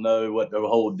 you don't know what the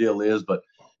whole deal is, but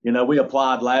you know, we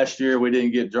applied last year. We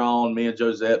didn't get drawn. Me and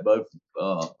Josette both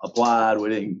applied. We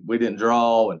didn't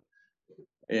draw, and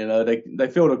you know, they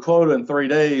filled a quota in 3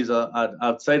 days.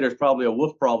 I'd say there's probably a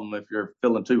wolf problem if you're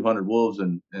filling 200 wolves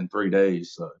in 3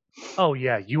 days. So. Oh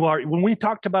yeah, you are. When we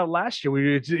talked about last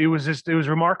year, it was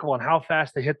remarkable on how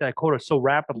fast they hit that quota so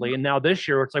rapidly. And now this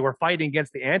year, it's like we're fighting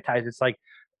against the antis. It's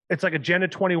like Agenda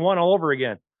 21 all over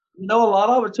again. You know, a lot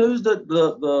of it too is that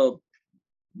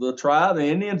the tribe, the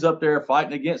Indians up there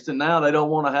fighting against it now. They don't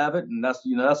want to have it, and that's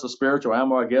a spiritual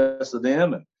animal, I guess, to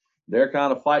them. And they're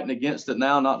kind of fighting against it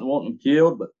now, not wanting them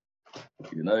killed. But,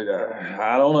 you know,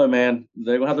 I don't know, man.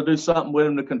 They're going to have to do something with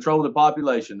them to control the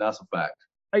population. That's a fact.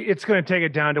 It's going to take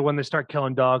it down to when they start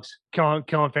killing dogs,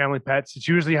 killing family pets. It's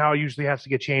usually how it usually has to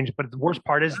get changed. But the worst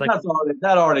part is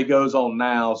that already goes on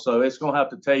now. So it's going to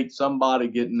have to take somebody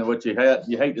getting what you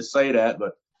hate to say that,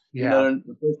 but you know,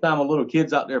 the first time a little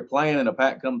kid's out there playing and a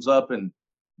pack comes up and,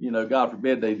 you know, God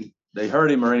forbid they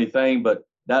hurt him or anything, but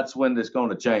that's when it's going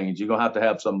to change. You're going to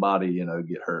have somebody, you know,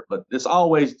 get hurt. But it's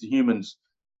always the humans.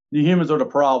 The humans are the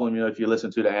problem, you know, if you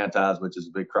listen to the antis, which is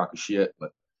a big crock of shit.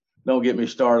 But don't get me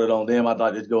started on them. I'd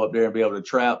like to go up there and be able to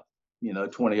trap, you know,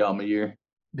 20 of them a year.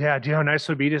 Yeah, do you know how nice it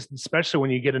would be, just especially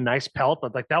when you get a nice pelt,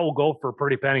 but like that will go for a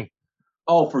pretty penny.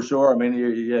 Oh, for sure. I mean,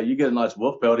 you get a nice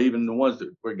wolf pelt. Even the ones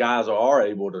where guys are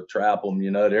able to trap them,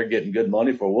 you know, they're getting good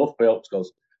money for wolf pelts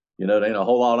because, you know, there ain't a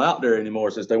whole lot out there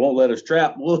anymore since they won't let us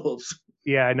trap wolves.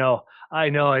 Yeah, I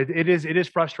know. It is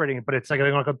frustrating, but it's like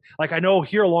I know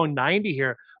here along 90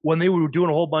 here, when they were doing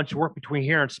a whole bunch of work between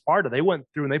here and Sparta, they went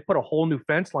through and they put a whole new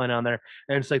fence line on there.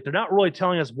 And it's like they're not really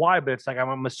telling us why, but it's like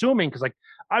I'm assuming, because like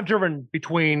I've driven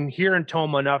between here and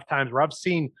Toma enough times where I've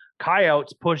seen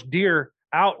coyotes push deer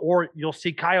out, or you'll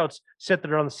see coyotes sit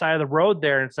there on the side of the road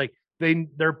there, and it's like they're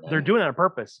doing that on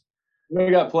purpose.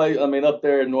 We got I mean, up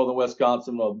there in northern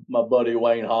Wisconsin, my buddy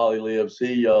Wayne Holly lives.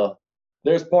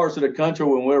 There's parts of the country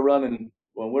when we're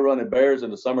running bears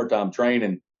in the summertime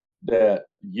training that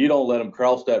you don't let them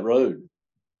cross that road.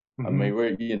 Mm-hmm. I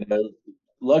mean,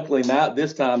 luckily now at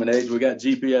this time and age, we got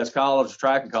GPS collars,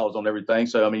 tracking collars on everything.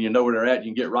 So, I mean, you know where they're at,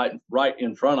 you can get right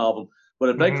in front of them. But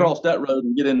if they cross that road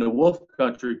and get into wolf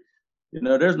country, you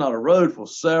know, there's not a road for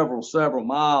several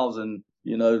miles. And,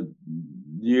 you know,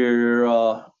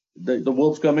 the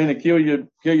wolves come in and kill your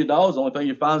dogs. The only thing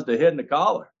you find is the head and the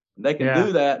collar. They can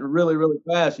do that really, really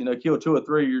fast, you know, kill 2 or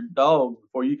 3 of your dogs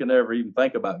before you can ever even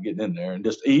think about getting in there and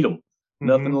just eat them. Mm-hmm.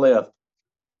 Nothing left.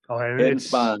 Oh, and it's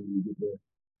fine.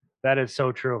 That is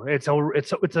so true.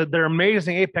 They're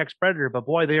amazing apex predator, but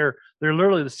boy, they're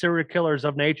literally the serial killers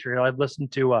of nature. You know, I've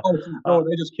listened to.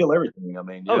 They just kill everything. I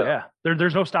mean,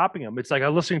 there's no stopping them. It's like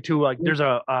I'm listening to there's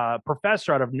a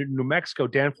professor out of New Mexico,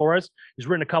 Dan Flores. He's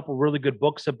written a couple really good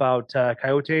books about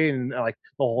coyote and like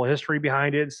the whole history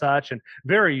behind it and such. And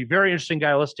very, very interesting guy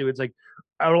to listen to. It's like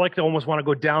I would like to almost want to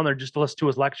go down there just to listen to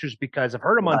his lectures, because I've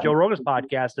heard him on Joe Rogan's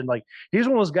podcast, and like he's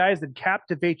one of those guys that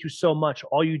captivate you so much.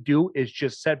 All you do is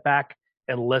just sit back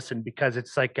and listen, because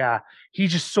it's like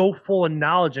he's just so full of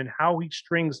knowledge, and how he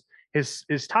strings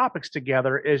his topics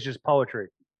together is just poetry.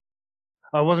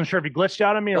 I wasn't sure if he glitched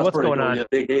out on me or what's going on.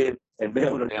 Big head and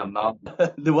now.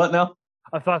 Do what now?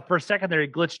 I thought for a second there he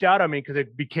glitched out on me because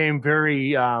it became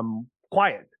very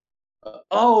quiet.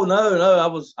 No, I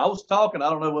was talking. I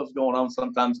don't know what's going on.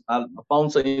 Sometimes my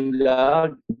phone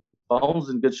phone's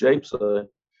in good shape, so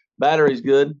battery's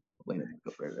good. There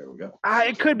we go.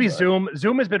 It could be Zoom.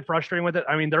 Zoom has been frustrating with it.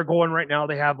 I mean, they're going right now.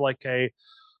 They have like I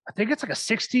think it's like a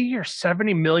 $60 or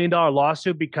 $70 million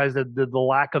lawsuit because of the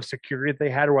lack of security that they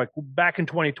had. Like back in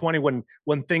 2020,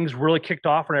 when things really kicked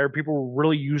off and people were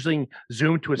really using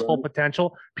Zoom to its full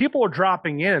potential, people were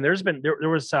dropping in. And there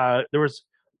was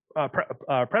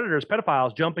predators,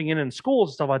 pedophiles jumping in schools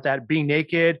and stuff like that, being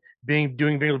naked,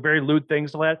 doing very lewd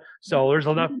things like that. So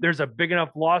there's a big enough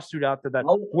lawsuit out there that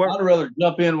I'd rather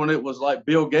jump in when it was like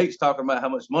Bill Gates talking about how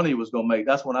much money he was going to make.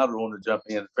 That's when I'd want to jump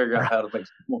in and figure out how to make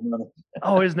some more money.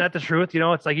 Oh, isn't that the truth?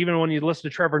 It's like even when you listen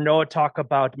to Trevor Noah talk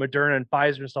about Moderna and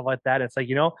Pfizer and stuff like that, it's like,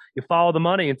 you follow the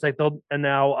money. It's like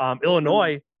now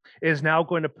Illinois is now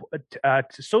going to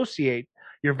associate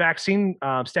your vaccine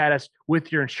status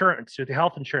with your insurance, with the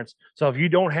health insurance. So if you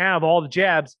don't have all the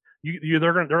jabs,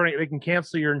 they can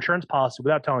cancel your insurance policy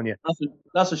without telling you.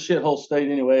 That's a shithole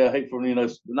state anyway. I hate for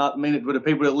not mean it for the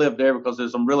people that live there, because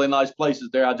there's some really nice places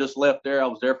there. I just left there. I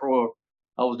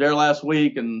was there last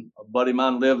week, and a buddy of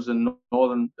mine lives in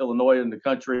northern Illinois in the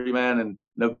country, man,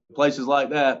 and places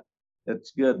like that.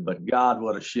 It's good, but God,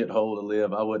 what a shithole to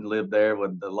live. I wouldn't live there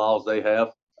with the laws they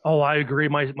have. Oh, I agree.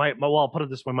 Well, I'll put it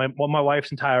this way. My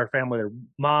wife's entire family, their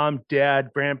mom,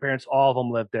 dad, grandparents, all of them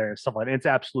live there and stuff like that. It's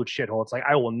absolute shithole. It's like,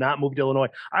 I will not move to Illinois.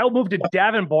 I will move to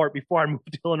Davenport before I move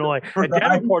to Illinois. And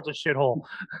Davenport's a shithole.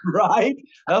 Right?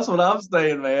 That's what I'm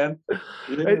saying, man.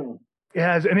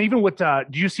 Yeah. And even with, do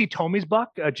you see Tomey's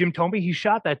buck? Jim Tomey, he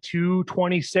shot that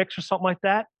 226 or something like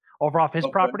that over off his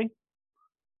property.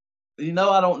 I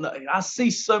don't know. I see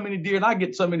so many deer, and I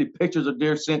get so many pictures of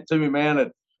deer sent to me,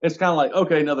 man. It's kind of like,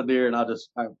 okay, another deer, and I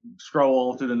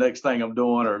scroll on to the next thing I'm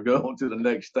doing, or go on to the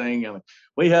next thing. I mean,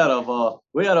 we had a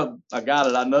guy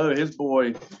that I know, his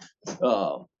boy,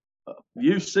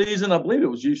 youth season, I believe it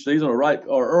was youth season, or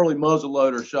early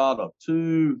muzzleloader shot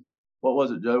a what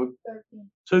was it, Joey?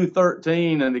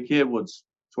 213, and the kid was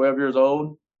 12 years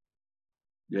old.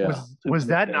 Yeah. Was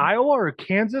that in Iowa or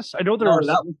Kansas? I know that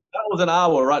was in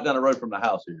Iowa, right down the road from the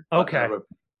house here. Okay.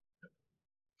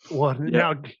 Well,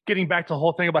 now getting back to the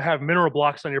whole thing about having mineral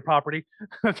blocks on your property,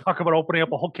 talk about opening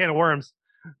up a whole can of worms.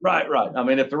 Right. I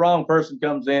mean, if the wrong person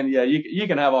comes in, you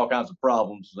can have all kinds of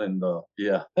problems, and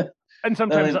And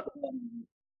sometimes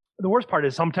the worst part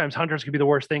is sometimes hunters could be the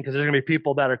worst thing, because there's going to be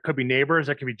people that could be neighbors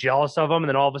that could be jealous of them, and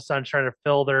then all of a sudden trying to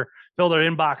fill their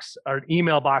inbox or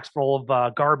email box full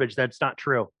of garbage that's not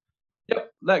true.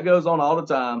 Yep, that goes on all the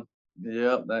time.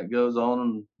 Yep, that goes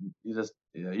on, and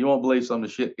you won't believe some of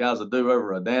the shit guys will do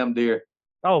over a damn deer.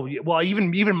 Oh, well,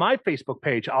 even my Facebook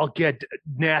page, I'll get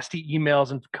nasty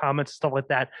emails and comments and stuff like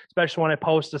that, especially when I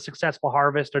post a successful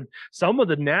harvest, or some of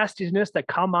the nastiness that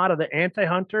come out of the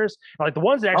anti-hunters, like the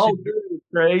ones that actually. Oh, dude, it's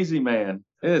crazy, man.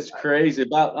 It's crazy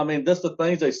just the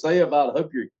things they say about, I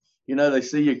hope they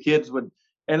see your kids with,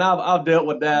 and I've dealt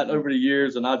with that over the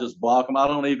years, and I just block them. I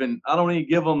don't even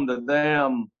give them the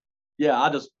damn. Yeah,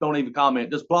 I just don't even comment.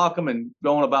 Just block them and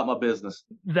go on about my business.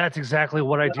 That's exactly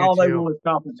what I do. All they want is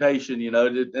confrontation,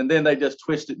 and then they just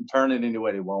twist it and turn it any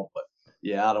way they want. But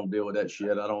yeah, I don't deal with that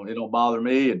shit. It don't bother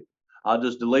me, and I'll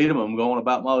just delete them and go on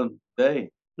about my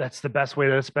day. That's the best way.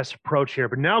 That's the best approach here.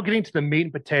 But now getting to the meat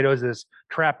and potatoes is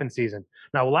trapping season.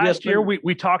 Now, last year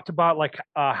we talked about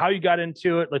how you got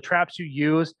into it, the traps you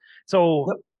use. So.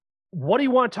 Yep. What do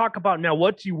you want to talk about now?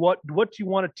 What do you want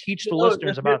to teach the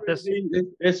listeners about this?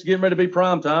 It's getting ready to be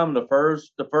prime time. The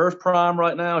first prime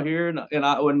right now here, and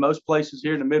in most places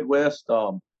here in the Midwest.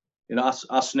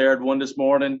 I snared one this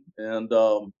morning, and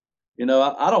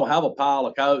I don't have a pile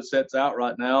of coyotes sets out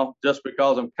right now, just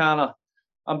because I'm kind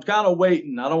of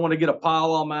waiting. I don't want to get a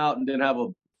pile of them out and then have a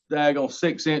daggone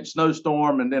 6-inch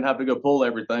snowstorm and then have to go pull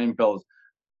everything, because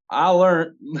I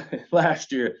learned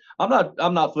last year I'm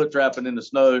not foot trapping in the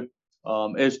snow.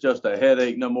 It's just a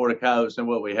headache, no more to coyotes than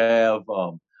what we have.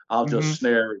 I'll just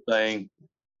snare everything.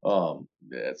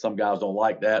 Some guys don't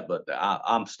like that, but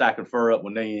I'm stacking fur up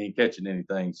when they ain't catching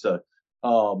anything. So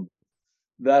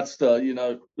that's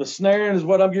the snaring is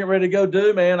what I'm getting ready to go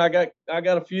do, man. I got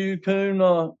a few coon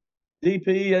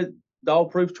DP dog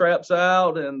proof traps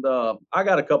out, and I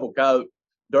got a couple coyote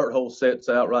dirt hole sets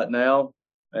out right now,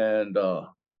 and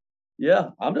yeah,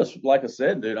 I'm just, like I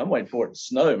said, dude, I'm waiting for it to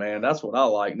snow, man. That's what I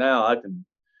like now.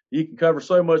 You can cover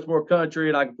so much more country,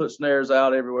 and I can put snares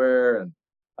out everywhere, and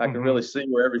I can really see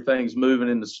where everything's moving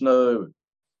in the snow.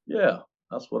 Yeah,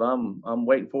 that's what I'm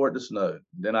waiting for it to snow.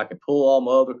 Then I can pull all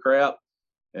my other crap,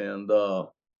 and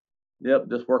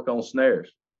just work on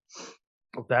snares.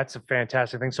 That's a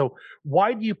fantastic thing. So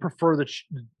why do you prefer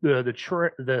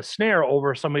the snare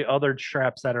over some of the other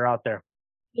traps that are out there?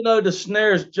 The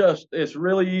snares it's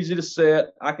really easy to set.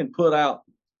 I can put out,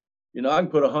 I can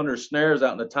put 100 snares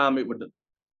out in the time it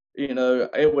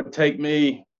would take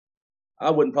me, I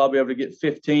wouldn't probably be able to get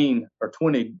 15 or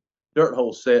 20 dirt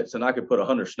hole sets, and I could put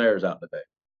 100 snares out in a day.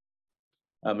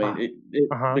 I mean,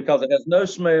 because it has no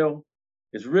smell.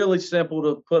 It's really simple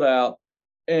to put out,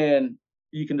 and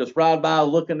you can just ride by,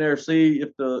 look in there, see if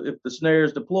the snare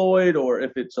is deployed, or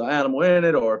if it's an animal in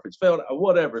it, or if it's failed, or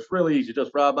whatever. It's really easy.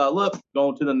 Just ride by, look, go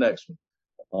on to the next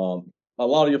one. A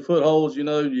lot of your footholds,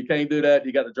 you can't do that.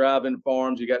 You got to drive in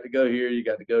farms. You got to go here. You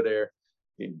got to go there.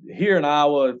 Here in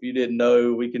Iowa, if you didn't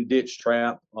know, we can ditch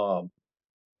trap.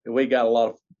 We got a lot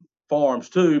of farms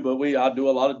too, but I do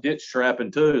a lot of ditch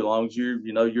trapping too. As long as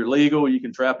you're legal, you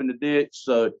can trap in the ditch.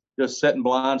 So just setting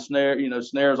blind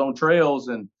snares on trails,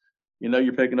 and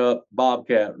you're picking up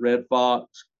bobcat, red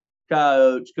fox,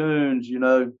 coyotes, coons.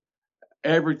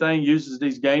 Everything uses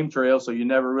these game trails, so you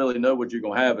never really know what you're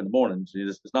gonna have in the mornings.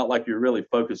 It's not like you're really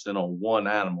focusing on one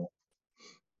animal.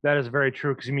 That is very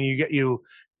true. Because I mean, you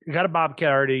got a bobcat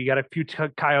already. You got a few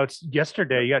coyotes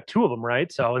yesterday. You got two of them,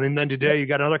 right? So, and then today you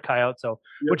got another coyote. So,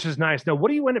 which is nice. Now, what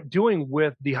do you end up doing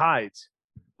with the hides?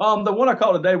 The one I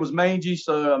caught today was mangy.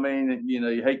 So, I mean,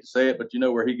 you hate to say it, but you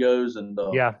know where he goes. And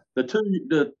Yeah,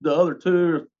 the other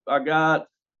two I got,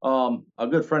 a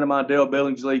good friend of mine, Dale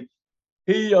Billingsley.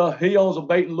 He owns a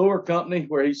bait and lure company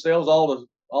where he sells all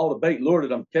the bait and lure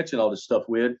that I'm catching all this stuff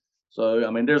with. So,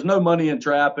 I mean, there's no money in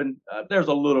trapping. There's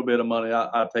a little bit of money.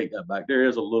 I take that back. There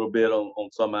is a little bit on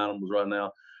some animals right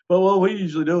now. But what we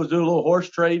usually do is do a little horse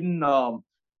trading.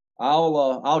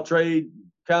 I'll trade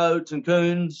coyotes and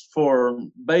coons for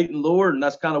bait and lure, and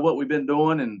that's kind of what we've been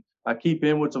doing. And I keep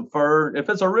in with some fur. If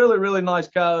it's a really, really nice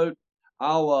coyote,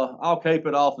 I'll cape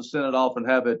it off and send it off and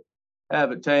have it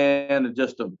tanned and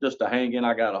just to hang in.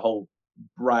 I got a whole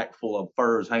rack full of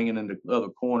furs hanging in the other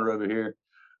corner over here.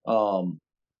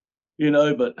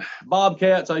 But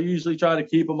bobcats, I usually try to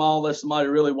keep them all unless somebody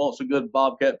really wants a good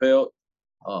bobcat pelt.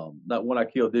 That one I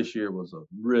killed this year was a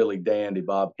really dandy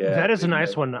bobcat. that is a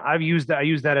nice one. I use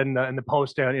that in the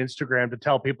post on Instagram to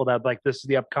tell people that like this is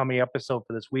the upcoming episode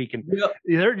for this week, and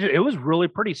it was really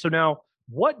pretty. So now,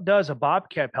 what does a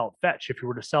bobcat pelt fetch if you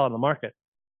were to sell it on the market?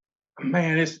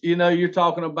 Man, it's you're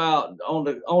talking about on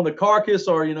the carcass,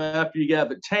 or after you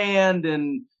got it tanned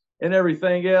and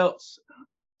everything else.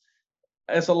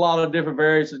 It's a lot of different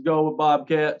variants that go with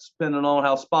bobcats, depending on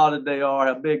how spotted they are,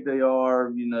 how big they are.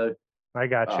 I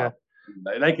gotcha.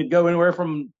 They could go anywhere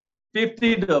from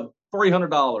 $50 to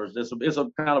 $300. It's a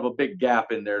kind of a big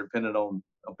gap in there, depending on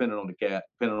the cat,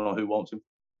 depending on who wants him.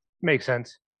 Makes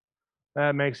sense.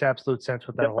 That makes absolute sense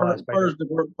with that whole aspect.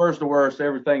 First to worst,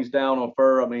 everything's down on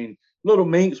fur. I mean, little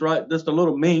minks, right? Just a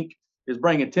little mink is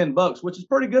bringing $10, which is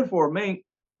pretty good for a mink.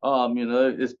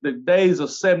 It's the days of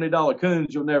 $70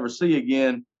 coons you'll never see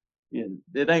again.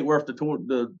 It ain't worth the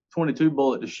 22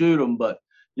 bullet to shoot them, but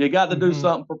you got to do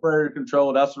something for predator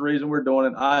control. That's the reason we're doing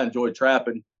it. I enjoy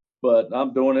trapping, but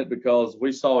I'm doing it because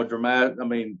we saw a dramatic. I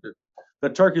mean, the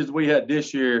turkeys we had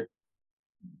this year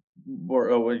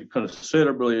were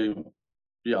considerably,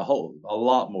 a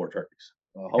lot more turkeys,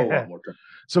 a whole lot more turkeys.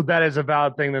 So that is a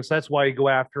valid thing. That's why you go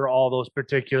after all those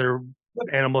particular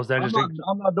animals. I'm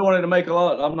not doing it to make a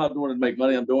lot. I'm not doing it to make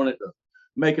money. I'm doing it to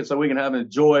make it so we can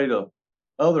enjoy the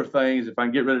other things. If I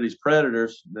can get rid of these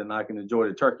predators, then I can enjoy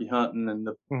the turkey hunting and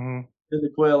the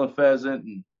quail and pheasant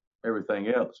and everything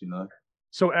else.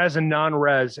 So as a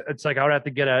non-res, it's like I would have to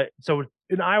get so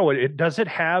in Iowa, does it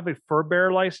have a fur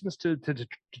bearer license to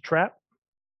trap?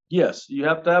 Yes, you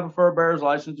have to have a fur bearer's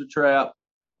license to trap.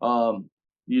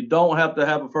 You don't have to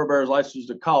have a fur bearer's license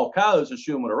to call coyotes and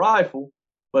shoot them with a rifle,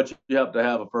 but you have to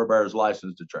have a fur bearer's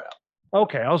license to trap.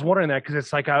 Okay, I was wondering that because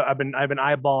it's like I've been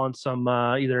eyeballing some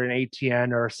either an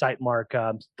ATN or a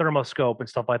Sightmark thermoscope and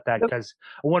stuff like that because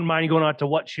I wouldn't mind going out to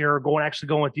Whatshare or going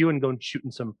with you and going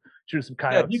shooting some coyotes.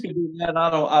 Yeah, you can do that.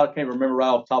 I can't remember right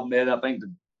off the top of my head. I think the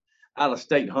out of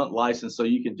state hunt license, so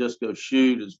you can just go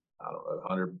shoot is I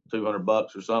don't know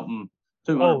 $100-$200 or something.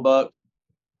 $200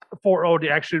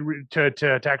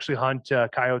 to actually hunt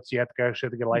coyotes. You have to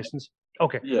actually get a license.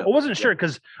 Okay, yeah. I wasn't sure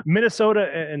because Minnesota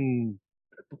and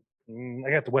I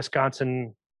got the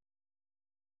Wisconsin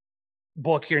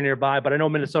book here nearby, but I know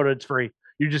Minnesota it's free.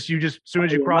 You just as soon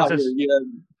as you process.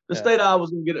 The state I was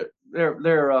gonna get it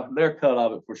their cut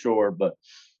of it for sure, but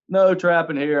no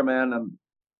trapping here, man.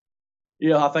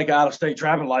 I think out of state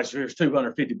trapping license here is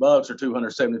 $250 or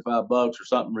 $275 or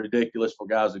something ridiculous for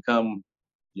guys to come,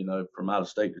 from out of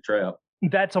state to trap.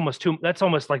 That's almost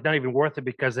like not even worth it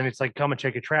because then it's like come and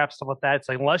check your trap, stuff like that. It's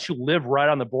like unless you live right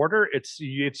on the border, it's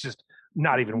just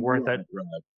not even worth it.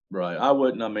 Right. I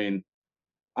wouldn't. I mean,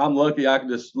 I'm lucky I can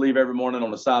just leave every morning on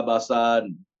the side by side.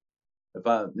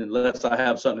 Unless I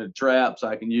have something to traps,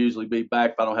 I can usually be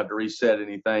back. If I don't have to reset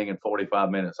anything in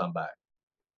 45 minutes, I'm back.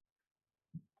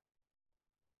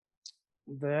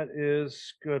 That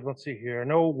is good. Let's see here.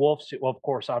 No wolves. Well, of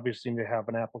course, obviously you have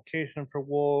an application for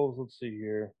wolves. Let's see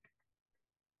here.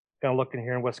 Kind of looking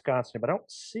here in Wisconsin, but I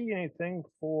don't see anything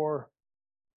for.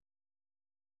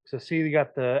 So see, you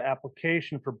got the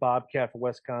application for Bobcat for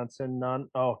Wisconsin. None.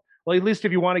 Oh, well, at least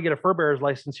if you want to get a fur bearer's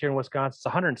license here in Wisconsin, it's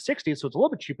 160, so it's a little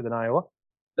bit cheaper than Iowa.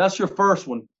 That's your first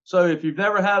one. So if you've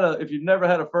never had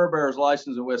a fur bearer's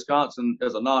license in Wisconsin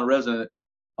as a non-resident,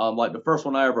 like the first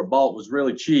one I ever bought was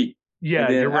really cheap. Yeah,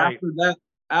 and then you're right.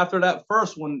 After that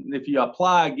first one, if you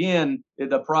apply again,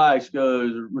 the price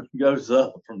goes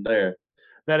up from there.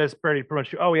 That is pretty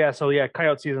much. Oh yeah, so yeah,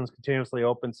 coyote season's continuously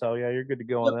open, so yeah, you're good to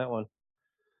go on that one.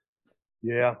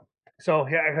 Yeah. So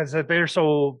yeah, because they're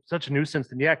such a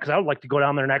nuisance. And yeah, because I would like to go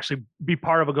down there and actually be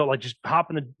part of a go, like just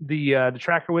hop in the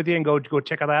tractor with you and go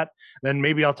check out that. Then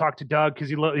maybe I'll talk to Doug because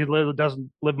he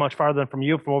doesn't live much farther than from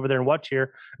over there in Watch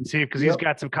here, and see because he's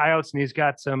got some coyotes and he's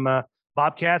got some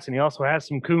bobcats and he also has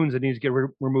some coons that needs to get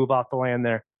removed off the land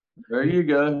there. There you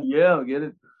go. Yeah, get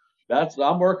it.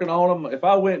 I'm working on them. If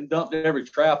I went and dumped every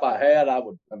trap I had, I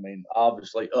would. I mean,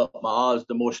 obviously up my odds.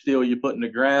 The more steel you put in the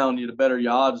ground, the better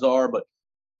your odds are. But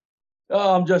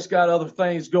I'm just got other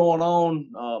things going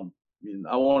on.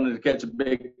 I wanted to catch a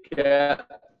big cat,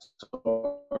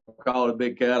 so I caught a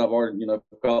big cat. I've already,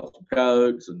 caught some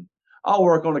coyotes, and I'll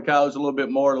work on the coyotes a little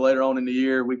bit more later on in the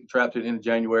year. We can trap it in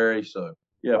January. So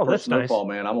yeah, for snowfall,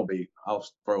 nice. Man, I'll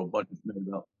throw a bunch of things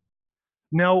up.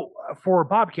 Now, for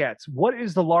bobcats, what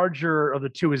is the larger of the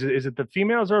two? Is it the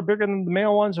females are bigger than the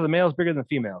male ones, or the males bigger than the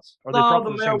females? Or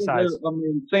no, the same size?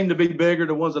 Seem to be bigger.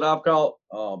 The ones that I've caught.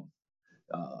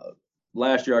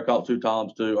 Last year I caught 2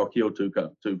 toms too, or killed 2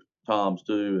 toms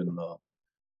too, and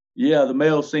yeah, the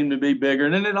males seem to be bigger.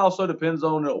 And then it also depends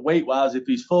on weight wise if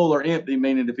he's full or empty.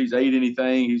 Meaning if he's ate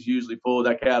anything, he's usually full.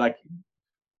 That cat I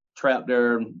trapped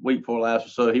there week before last or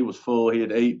so, he was full. He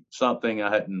had ate something.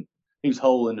 He's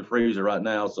whole in the freezer right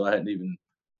now, so I hadn't even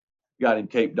got him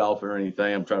caped off or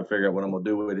anything. I'm trying to figure out what I'm gonna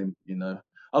do with him.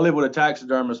 I live with a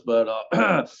taxidermist, but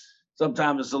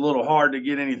sometimes it's a little hard to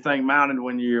get anything mounted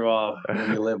when you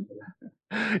live with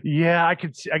him. Yeah, I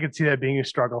could see that being a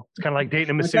struggle. It's kind of like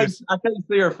dating a masseuse. I can't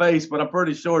see her face, but I'm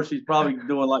pretty sure she's probably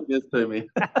doing like this to me.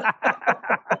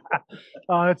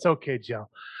 Oh, that's okay, Joe.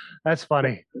 That's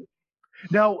funny.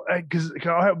 No, because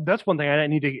that's one thing I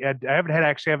need to add. I haven't had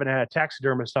a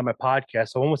taxidermist on my podcast,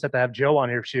 so I almost have to have Joe on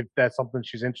here if that's something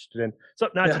she's interested in. So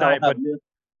not tonight, but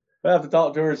I have to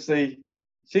talk to her and see.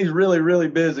 She's really, really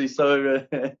busy, so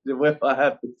I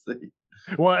have to see.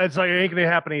 Well, it's like it ain't gonna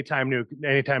happen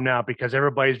anytime now because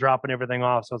everybody's dropping everything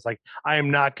off. So it's like I am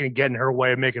not gonna get in her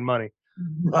way of making money.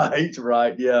 Right.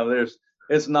 Yeah,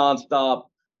 it's nonstop.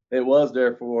 It was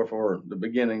there for the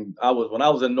beginning. When I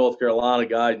was in North Carolina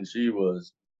guiding, she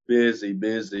was busy.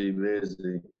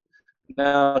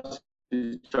 Now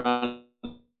she's trying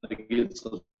to get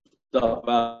some stuff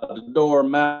out the door,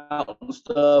 mountain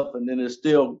stuff, and then it's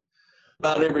still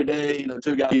about every day,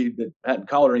 2 guys that hadn't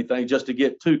caught or anything just to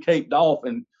get 2 caped off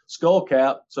and skull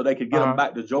cap so they could get them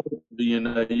back to Georgia.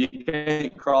 You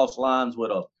can't cross lines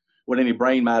with any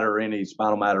brain matter or any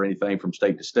spinal matter or anything from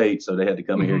state to state, so they had to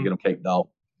come in here and get them caped off.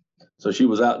 So she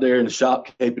was out there in the shop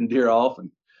caping deer off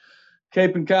and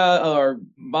caping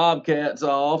bobcats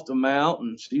off to mount,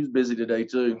 and she's busy today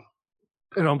too.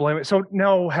 I don't blame it. So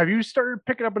now, have you started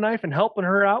picking up a knife and helping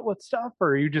her out with stuff, or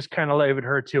are you just kind of leaving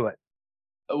her to it?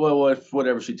 Well,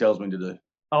 whatever she tells me to do.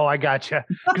 Oh, I gotcha.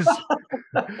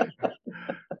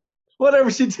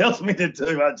 Whatever she tells me to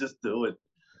do, I just do it.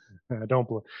 Don't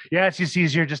blame. Yeah, it's just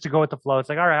easier just to go with the flow. It's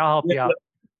like, all right, I'll help you out.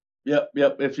 Yep.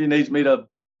 If she needs me to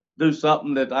do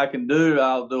something that I can do,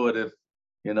 I'll do it. If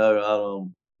I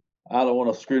don't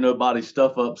want to screw nobody's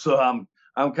stuff up, so I'm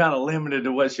kind of limited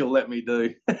to what she'll let me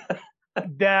do.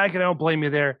 I don't blame you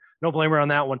there. No blame her on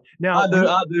that one. Now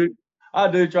I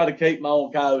do try to cape my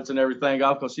own coyotes and everything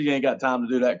off because she ain't got time to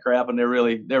do that crap, and they're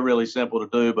really simple to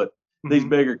do. But these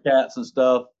bigger cats and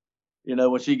stuff,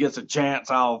 when she gets a chance,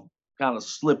 I'll kind of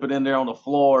slip it in there on the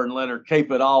floor and let her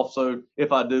cape it off. So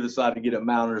if I do decide to get it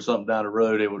mounted or something down the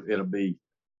road, it'll be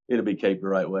caped the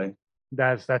right way.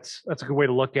 That's a good way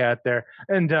to look at it there.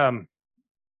 And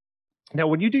now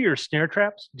when you do your snare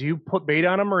traps, do you put bait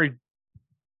on them or?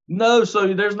 No,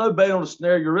 so there's no bait on the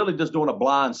snare. You're really just doing a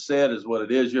blind set is what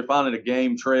it is. You're finding a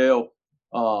game trail.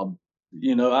 I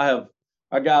have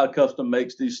a guy who custom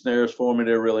makes these snares for me.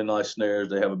 They're really nice snares.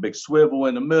 They have a big swivel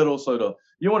in the middle. So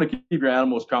you want to keep your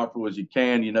animal as comfortable as you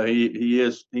can. He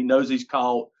knows he's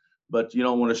caught, but you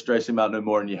don't want to stress him out no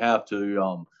more than you have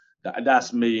to.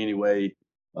 That's me anyway.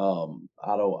 I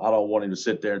don't want him to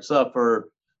sit there and suffer.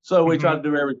 So we try to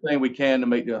do everything we can to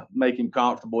make him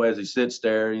comfortable as he sits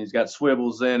there. He's got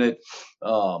swivels in it.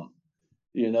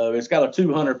 It's got a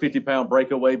 250-pound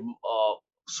breakaway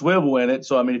swivel in it.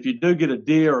 So I mean, if you do get a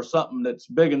deer or something that's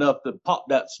big enough to pop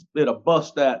that, it'll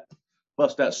bust that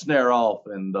snare off,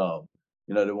 and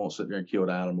they won't sit there and kill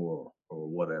the animal or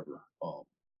whatever.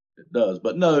 It does,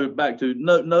 but no. Back to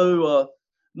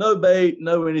no bait,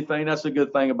 no anything. That's a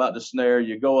good thing about the snare.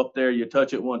 You go up there, you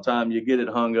touch it one time, you get it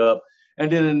hung up,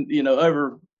 and then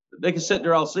they can sit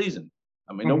there all season.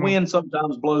 I mean, the wind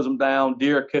sometimes blows them down.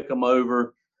 Deer kick them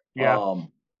over. Yeah.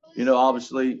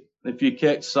 Obviously, if you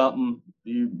catch something,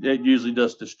 it usually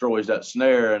just destroys that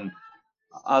snare. And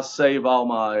I save all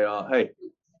my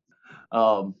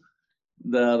So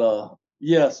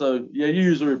you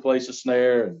usually replace the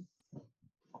snare.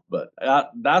 But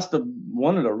that's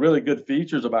one of the really good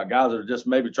features about guys that are just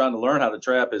maybe trying to learn how to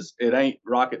trap is it ain't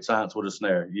rocket science with a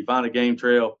snare. You find a game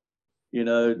trail.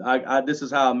 This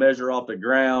is how I measure off the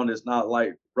ground. It's not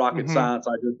like rocket science.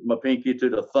 I just my pinky to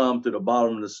the thumb to the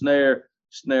bottom of the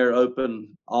snare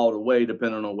open all the way,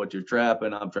 depending on what you're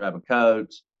trapping. I'm trapping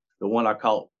coyotes. The one I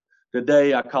caught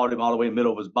today, I caught him all the way in the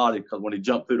middle of his body because when he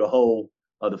jumped through the hole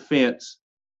of the fence,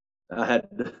 I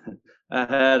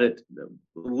had it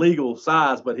legal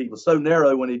size, but he was so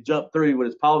narrow when he jumped through with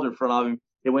his paws in front of him,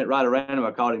 it went right around him.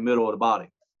 I caught him middle of the body.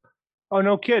 Oh,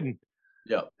 no kidding.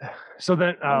 Yeah. So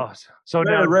then,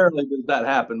 very rarely does that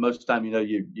happen. Most of the time,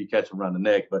 you catch him around the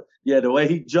neck. But yeah, the way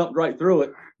he jumped right through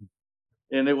it,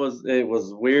 and it was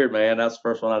weird, man. That's the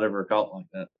first one I'd ever caught like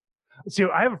that. See,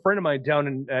 I have a friend of mine down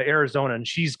in Arizona, and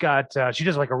she's got she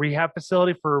does like a rehab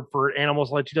facility for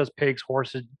animals. Like she does pigs,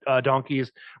 horses,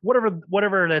 donkeys,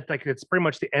 whatever that, like it's pretty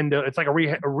much the end of it's like a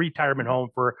retirement home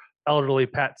for elderly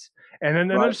pets. And then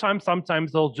there's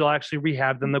sometimes they'll actually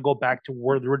rehab them. They'll go back to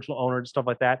where the original owner and stuff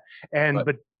like that. And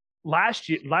but last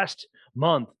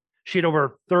month she had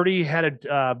over 30 headed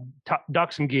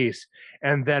ducks and geese.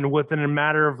 And then within a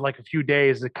matter of like a few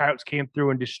days, the coyotes came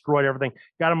through and destroyed everything.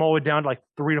 Got them all the way down to like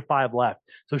 3 to 5 left.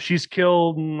 So she's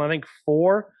killed, I think,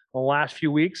 4 in the last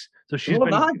few weeks. So she's been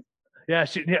nice. Yeah,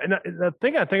 the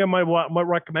thing I think I might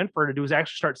recommend for her to do is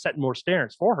actually start setting more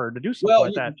snares for her to do something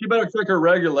like that. You better check her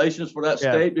regulations for that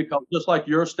state, because just like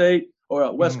your state,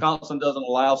 or Wisconsin doesn't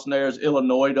allow snares,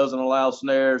 Illinois doesn't allow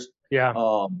snares. Yeah.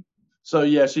 So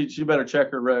yeah, she better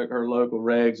check her local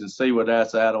regs and see what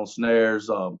that's at on snares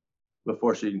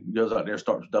before she goes out there and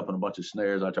starts dumping a bunch of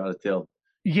snares. I try to tell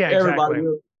everybody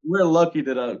we're lucky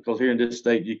that because here in this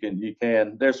state you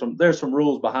can. There's some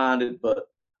rules behind it, but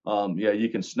you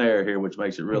can snare here, which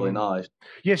makes it really nice.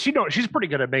 Yeah, she's pretty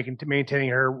good at maintaining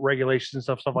her regulations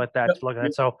and stuff like that.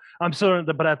 So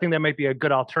but I think that might be a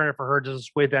good alternative for her.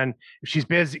 Just way then if she's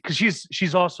busy, because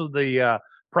she's also the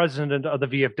president of the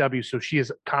VFW, so she is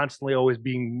constantly always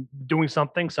doing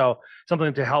something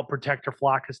to help protect her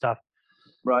flock and stuff.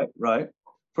 Right,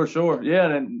 for sure. Yeah,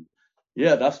 and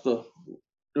that's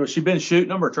she been shooting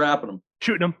them or trapping them?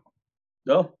 Shooting them.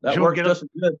 No, that works just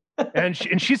good. and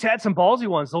she's had some ballsy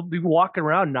ones. They'll be walking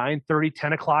around 9:30,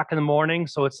 10 o'clock in the morning.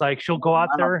 So it's like she'll go out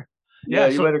there. Yeah,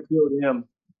 you better kill them.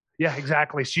 Yeah,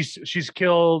 exactly. She's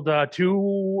killed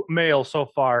 2 males so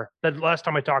far. That last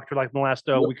time I talked to her, like in the last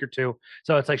week or 2.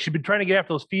 So it's like she's been trying to get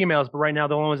after those females, but right now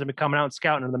the only ones that have been coming out and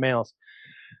scouting are the males.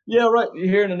 Yeah, right. You're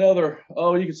hearing another.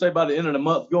 You can say by the end of the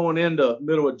month, going into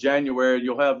middle of January,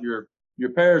 you'll have your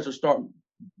pairs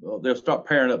they'll start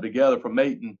pairing up together for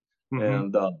mating.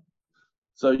 And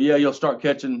so you'll start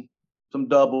catching some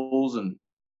doubles, and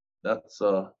that's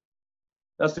the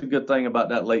good thing about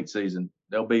that late season.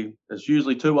 It's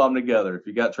usually 2 of them together. If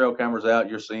you got trail cameras out,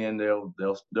 you're seeing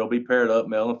they'll be paired up,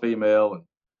 male and female, and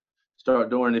start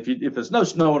doing. If there's no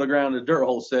snow on the ground, the dirt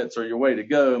hole sets are your way to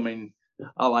go. I mean,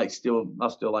 I still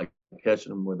like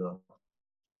catching them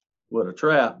with a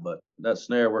trap, but that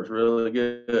snare works really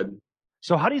good.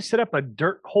 So how do you set up a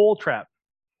dirt hole trap?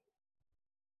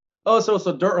 Oh, so it's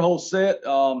a dirt hole set.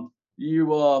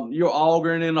 You're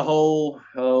augering in the hole.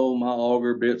 Oh, my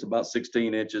auger bit's about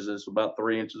 16 inches. It's about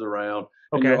 3 inches around.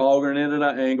 And you're augering into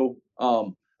that angle.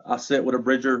 I set with a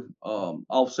Bridger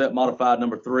offset modified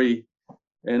number 3,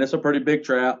 and it's a pretty big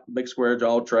trap, big square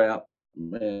jaw trap.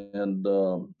 And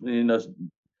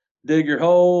dig your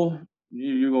hole.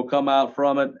 You're gonna come out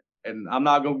from it, and I'm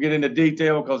not gonna get into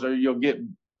detail because you'll get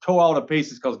tore all to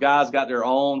pieces, because guys got their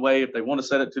own way. If they want to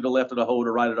set it to the left of the hole,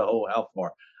 to right of the hole, how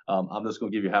far. I'm just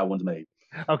going to give you how one's made.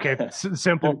 Okay,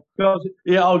 simple.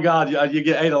 Yeah, oh God, you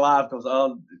get 8 alive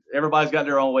because everybody's got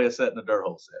their own way of setting the dirt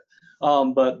hole set.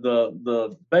 But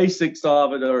the basics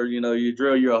of it are, you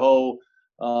drill your hole,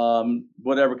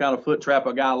 whatever kind of foot trap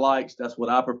a guy likes. That's what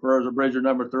I prefer as a Bridger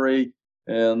number 3.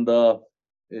 And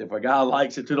if a guy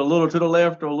likes it a little to the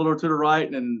left or a little to the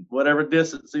right, and whatever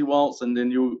distance he wants, and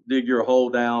then you dig your hole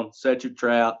down, set your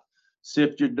trap,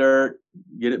 sift your dirt,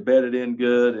 get it bedded in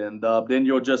good, and then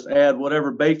you'll just add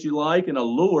whatever bait you like and a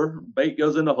lure. Bait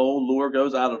goes in the hole, lure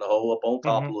goes out of the hole up on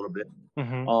top a little bit.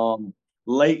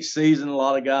 Late season, a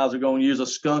lot of guys are going to use a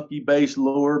skunky based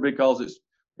lure because it's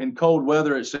in cold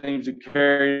weather. It seems to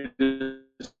carry the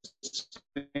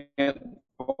scent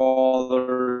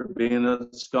farther, being a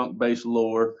skunk based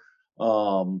lure.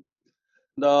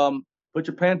 Put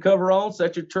your pan cover on,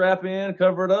 set your trap in,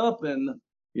 cover it up, and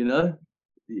the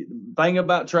thing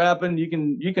about trapping, you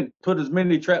can put as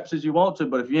many traps as you want to,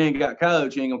 but if you ain't got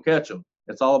coyotes, you ain't gonna catch them.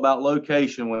 It's all about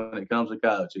location when it comes to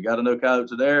coyotes. You got to know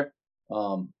coyotes are there.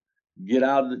 Get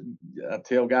out. I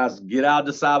tell guys, get out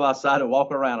the side by side and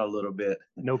walk around a little bit.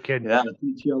 No kidding. That'll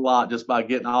teach you a lot just by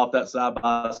getting off that side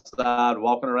by side,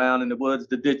 walking around in the woods,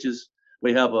 the ditches.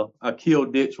 We have a kill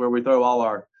ditch where we throw all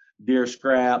our deer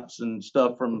scraps and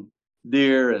stuff from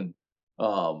deer, and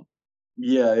I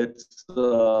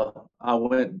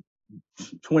went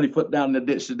 20 foot down in the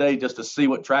ditch today just to see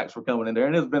what tracks were coming in there,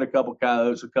 and there's been a couple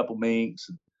coyotes, a couple minks,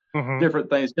 different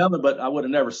things coming, but I would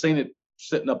have never seen it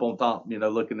sitting up on top,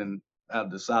 looking in out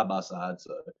the side by side.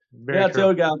 So I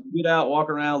tell guys, get out, walk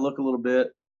around, look a little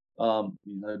bit.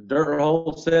 Dirt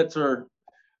hole sets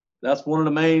that's one of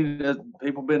the main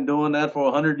people been doing that for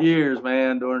 100 years,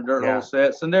 man, doing dirt hole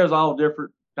sets, and there's all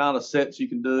different kind of sets you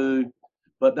can do,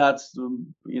 but that's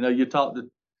you talk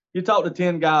to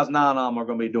 10 guys, 9 of them are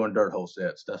going to be doing dirt hole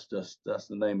sets. That's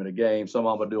the name of the game. Some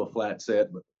of them will do a flat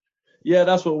set, but yeah,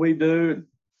 that's what we do.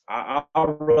 I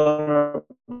run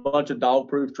a bunch of dog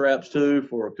proof traps too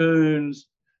for coons,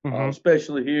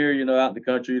 especially here, out in the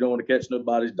country. You don't want to catch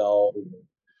nobody's dog,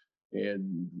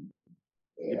 and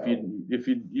if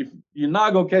you're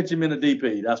not gonna catch him in a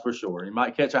DP, that's for sure. You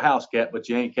might catch a house cat, but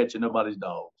you ain't catching nobody's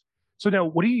dog. So now,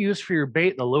 what do you use for your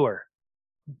bait and the lure?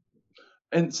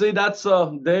 And see, that's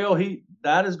Dale.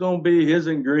 That is going to be his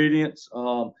ingredients.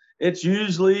 It's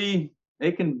usually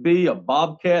it can be a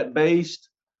bobcat based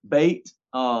bait,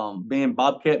 being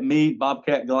bobcat meat,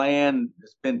 bobcat gland.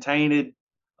 It's been tainted.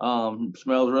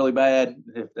 Smells really bad.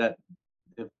 If that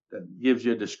gives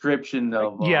you a description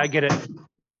of I get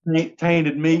it.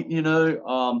 Tainted meat.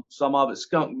 Some of it's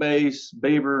skunk base,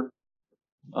 beaver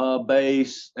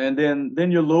base, and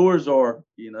then your lures are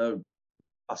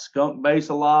a skunk base.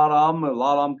 A lot of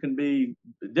them can be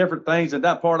different things, and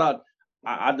that part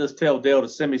I just tell Dale to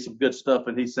send me some good stuff,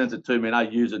 and he sends it to me, and I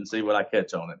use it and see what I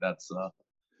catch on it.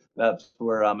 That's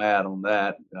where I'm at on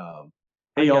that.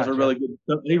 He owns a really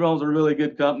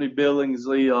good company,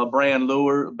 Billingsley brand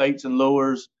lure baits and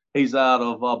lures. He's out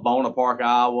of Bona Park,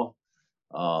 Iowa.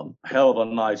 Hell of a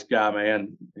nice guy,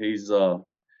 man. He's a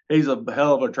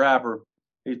hell of a trapper.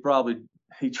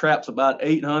 He traps about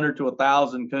 800 to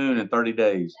 1,000 coon in 30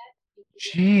 days.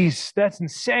 Jeez, that's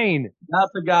insane. That's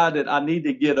the guy that I need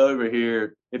to get over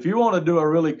here. If you want to do a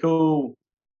really cool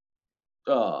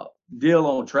deal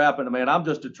on trapping, man, I'm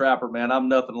just a trapper, man. I'm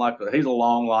nothing like he's a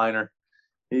long liner.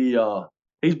 He's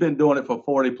been doing it for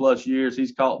 40 plus years.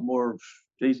 He's killed more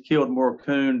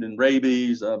coon than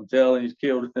rabies. I'm telling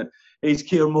you, he's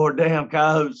killed more damn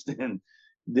coyotes than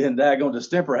daggone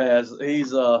distemper has.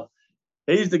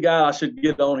 He's the guy I should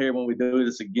get on here when we do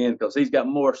this again, because he's got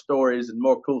more stories and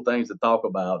more cool things to talk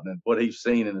about than what he's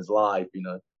seen in his life,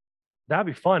 That'd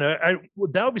be fun. That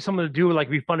would be something to do. Like,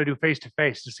 it'd be fun to do face to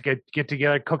face, just to get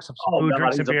together, cook some food,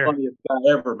 drink some beer. He's the funniest guy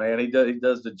ever, man. He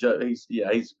does the joke. He's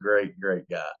a great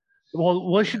guy.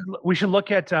 Well, we should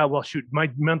look at my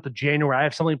month of January. I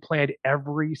have something planned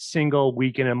every single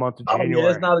week in a month of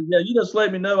January. You just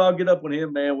let me know. I'll get up with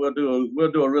him, man. We'll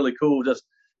do a really cool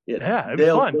it'd be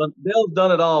fun. Dale's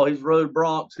done it all. He's rode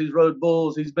broncs. He's rode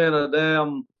bulls. He's been a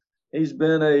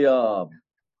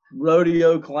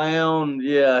rodeo clown.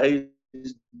 Yeah,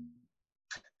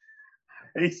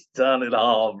 he's done it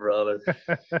all, brother.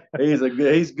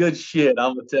 He's good shit.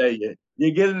 I'm gonna tell you.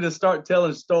 You get him to start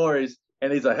telling stories,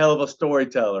 and he's a hell of a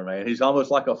storyteller, man. He's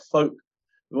almost like a folk.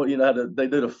 Well, they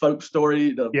do the folk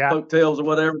story, folk tales or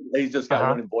whatever. He's just got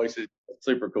one of them voices.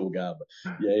 Super cool guy. But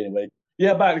yeah, anyway.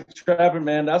 Yeah, back to trapping,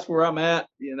 man. That's where I'm at.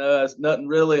 It's nothing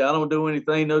really. I don't do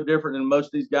anything no different than most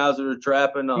of these guys that are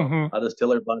trapping. I just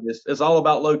tell everybody this. It's all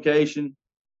about location.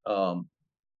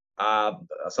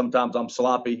 Sometimes I'm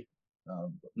sloppy,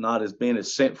 not as being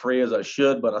as scent free as I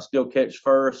should, but I still catch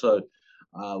fur. So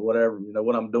whatever,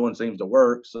 what I'm doing seems to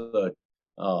work. So,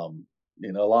 a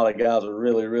lot of guys are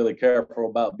really, really careful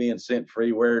about being scent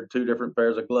free, wear 2 different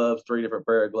pairs of gloves, 3 different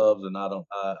pair of gloves. And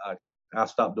I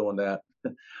stopped doing that.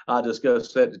 I just go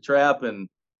set the trap and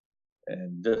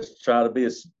just try to be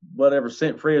as whatever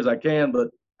scent free as I can. But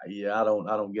yeah, I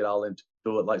don't get all into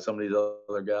it like some of these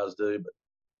other guys do.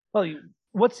 But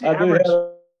what's the average?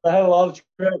 I had a lot of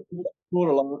traps. A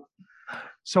lot.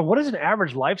 So what is an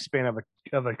average lifespan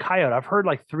of a coyote? I've heard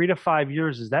like 3 to 5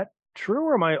 years. Is that true,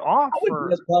 or am I off? I would Or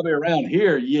guess probably around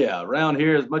here. Yeah, around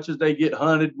here, as much as they get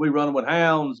hunted, we run them with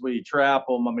hounds, we trap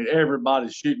them. I mean,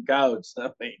 everybody's shooting coyotes. I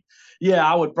mean, yeah,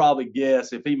 I would probably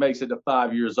guess if he makes it to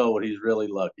 5 years old, he's really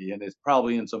lucky, and it's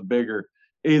probably in some bigger,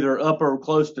 either up or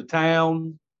close to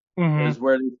town, Mhm. is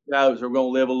where these coyotes are going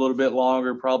to live a little bit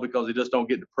longer, probably because he just don't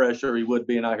get the pressure he would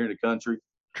being out here in the country.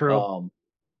 True. Um,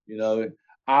 you know,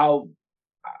 I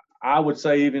I would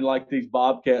say even like these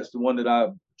bobcats, the one that I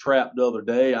trapped the other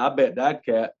day, I bet that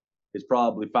cat is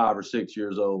probably 5 or 6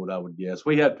 years old. I would guess.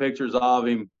 We had pictures of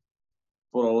him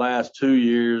for the last 2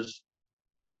 years,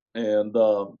 and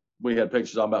we had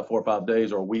pictures of him about 4 or 5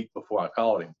 days or a week before I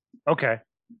caught him. Okay.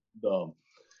 Um,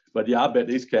 but yeah, I bet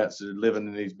these cats are living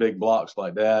in these big blocks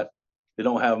like that. They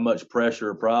don't have much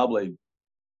pressure. Probably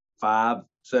 5,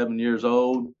 7 years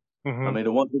old. I Hmm. mean,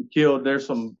 the ones we killed, there's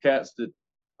some cats that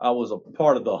I was a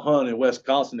part of the hunt in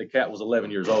Wisconsin. The cat was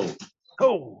 11 years old.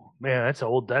 Oh man, that's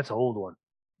old. That's an old one.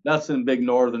 That's in big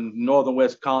northern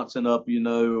Wisconsin up,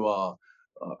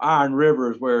 Iron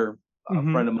River is where a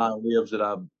Hmm. friend of mine lives that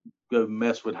I go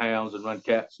mess with hounds and run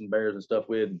cats and bears and stuff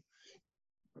with.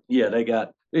 Yeah, they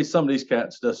got some of these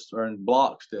cats just are in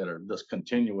blocks that are just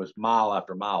continuous mile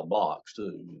after mile blocks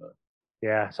too.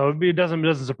 Yeah. So it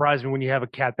doesn't surprise me when you have a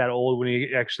cat that old when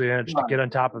you actually manage to Right. get on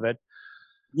top of it.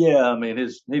 Yeah, I mean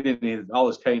all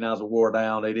his canines were wore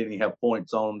down. They didn't even have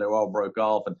points on them. They were all broke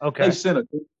off, and Okay. they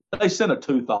sent a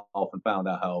tooth off and found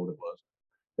out how old it was.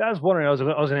 I was wondering. I was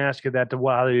going to ask you that to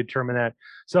how they determine that.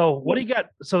 So what do you got?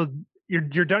 So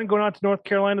you're done going out to North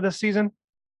Carolina this season?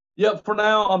 Yep, for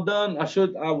now I'm done. I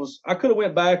could have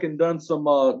went back and done some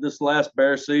this last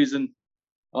bear season.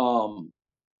 Um,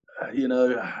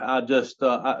 I just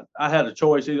I had a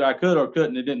choice, either I could or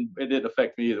couldn't. It didn't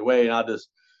affect me either way, and I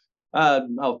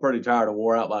was pretty tired and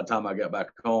wore out by the time I got back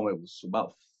home. It was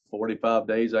about 45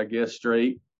 days, I guess,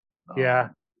 straight. Yeah.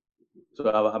 So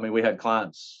I mean, we had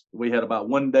clients. We had about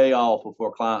one day off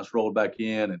before clients rolled back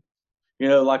in,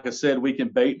 and like I said, we can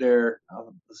bait there.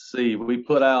 Let's see, we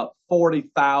put out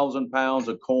 40,000 pounds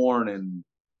of corn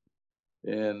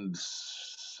in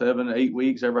 7 8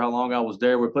 weeks. Ever how long I was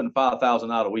there, we're putting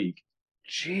 5,000 out a week.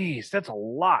 Jeez, that's a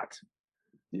lot.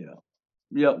 Yeah,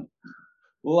 yep,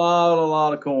 a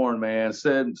lot of corn, man.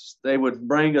 Said they would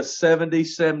bring us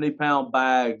 70 pound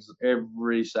bags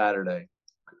every Saturday.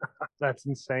 That's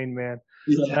insane, man.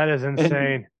 Yeah, That is and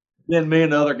insane. then me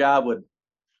and the other guy would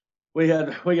we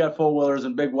got 4 wheelers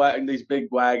and these big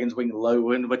wagons we can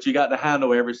load in, but you got to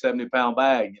handle every 70 pound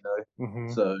bag. Hmm.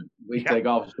 So we Yeah. take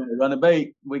off running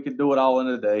bait. We could do it all in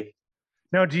a day.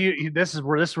 Now, this is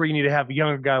where you need to have a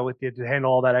younger guy with you to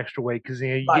handle all that extra weight because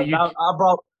Right.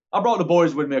 I brought the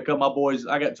boys with me. A couple of my boys.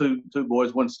 I got two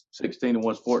boys. One's 16 and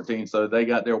one's 14. So they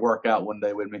got their workout one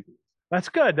day with me. that's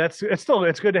good. It's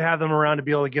good to have them around to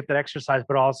be able to get that exercise,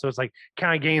 but also it's like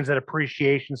kind of gains that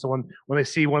appreciation. So when they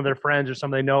see one of their friends or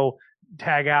something they know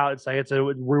tag out, it's like it's a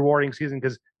rewarding season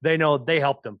because they know they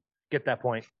helped them get that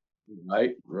point.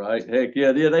 Right. Right. Heck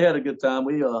yeah. Yeah. They had a good time.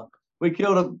 We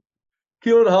killed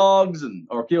hogs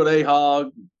or killed a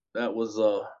hog. That was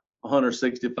a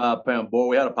 165 pound boar.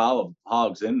 We had a pile of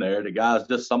hogs in there.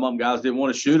 Some of them guys didn't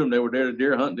want to shoot them. They were there to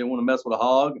deer hunt. Didn't want to mess with a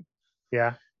hog.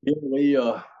 Yeah.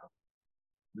 Yeah,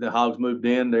 the hogs moved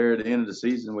in there at the end of the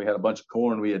season. We had a bunch of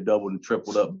corn. We had doubled and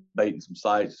tripled up baiting some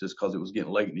sites just because it was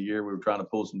getting late in the year. We were trying to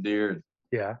pull some deer and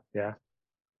Yeah. Yeah.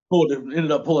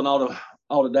 ended up pulling all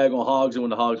the daggone hogs. And when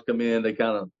the hogs come in, they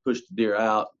kind of push the deer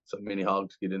out. So many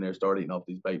hogs get in there, start eating off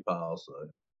these bait piles. So.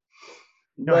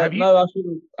 No, have But you?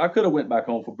 no, I could have went back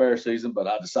home for bear season, but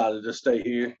I decided to stay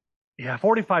here. Yeah,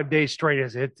 45 days straight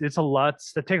is it's a lot.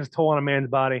 That takes a toll on a man's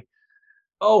body.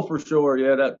 Oh, for sure.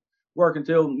 Yeah, that work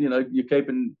until you're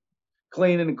keeping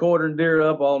cleaning and quartering deer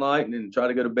up all night, and then try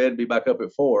to go to bed and be back up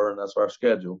at 4, and that's our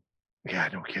schedule. Yeah,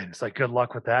 no kidding. It's like good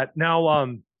luck with that. Now,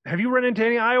 have you run into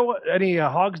any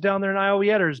hogs down there in Iowa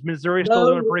yet, or is Missouri still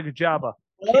doing a No, pretty good job of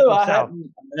keeping no, them I south?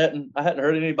 hadn't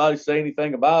heard anybody say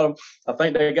anything about them. I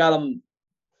think they got them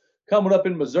coming up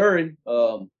in Missouri.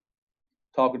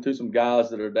 Talking to some guys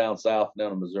that are down south,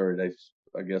 down in Missouri.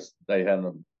 I guess they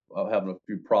having a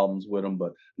few problems with them,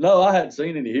 but no, I hadn't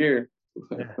seen any here.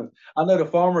 I know the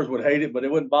farmers would hate it, but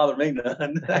it wouldn't bother me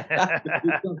none.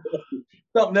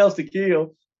 Something else to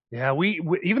kill. Yeah, we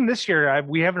even this year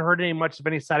we haven't heard much of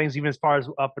any sightings, even as far as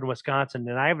up in Wisconsin,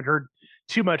 and I haven't heard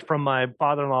too much from my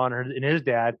father-in-law and his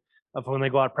dad of when they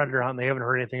go out predator hunting. They haven't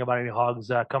heard anything about any hogs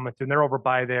coming through. And they're over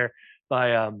by there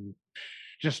by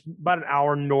just about an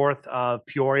hour north of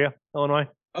Peoria, Illinois,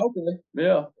 Okay,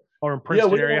 yeah, or in yeah.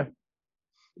 Princeton area.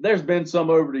 There's been some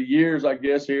over the years, I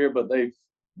guess, here, but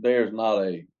there's not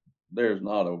a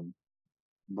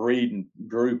breeding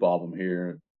group of them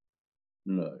here.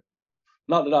 No,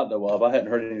 not that I know of. I hadn't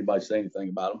heard anybody say anything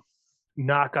about them.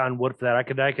 Knock on wood for that. I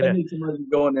If they could. need somebody to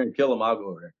go in there and kill them, I'll go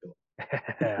over there and kill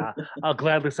I'll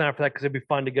gladly sign up for that because it'd be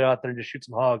fun to get out there and just shoot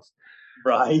some hogs.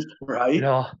 them. Right, right. You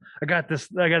know, I got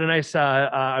a nice.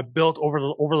 I built over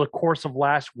the course of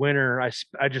last winter. I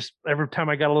just every time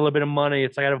I got a little bit of money,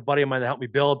 it's like I had a buddy of mine that helped me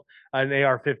build an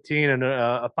AR-15 and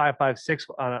a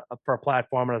 5.56 for a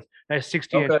platform and a nice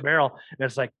 60-inch Okay. barrel. And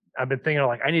it's like I've been thinking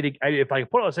like if I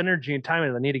put all this energy and time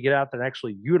in, I need to get out there and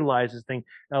actually utilize this thing.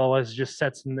 Otherwise, it just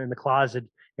sits in the closet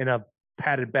in a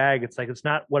padded bag. It's like it's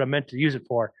not what I meant to use it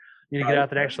for. You need to get out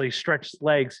there and actually stretch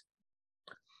legs.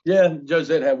 Yeah,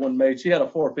 Josette had one made. She had a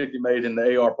 450 made in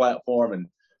the AR platform, and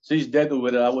she's deadly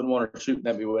with it. I wouldn't want her shooting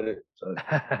at me with it. So.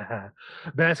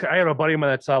 Ben, I got a buddy of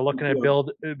mine that's looking to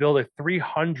build a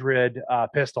 300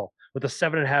 pistol with a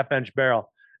 7.5-inch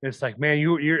barrel. And it's like, man,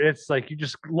 it's like you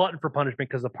just glutton for punishment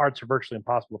because the parts are virtually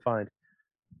impossible to find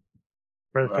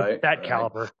for that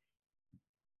caliber.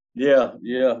 Yeah,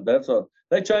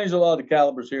 they changed a lot of the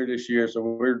calibers here this year,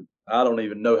 so I don't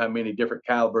even know how many different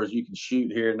calibers you can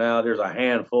shoot here now. There's a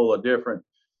handful of different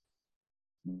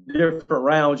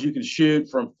rounds you can shoot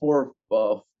from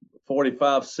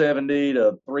 45-70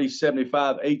 to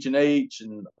 375 H&H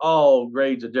and all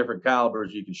grades of different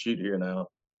calibers you can shoot here now.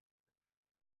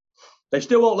 They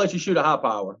still won't let you shoot a high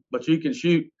power, but you can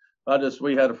shoot.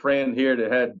 We had a friend here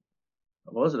that had,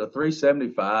 was it a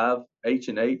 375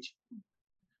 H&H?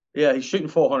 Yeah, he's shooting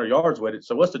 400 yards with it.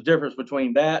 So what's the difference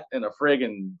between that and a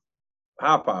friggin'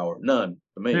 high power? None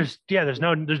to me. There's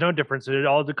no difference. It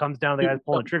all comes down to the guys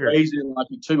pulling the trigger. Crazy, like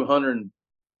a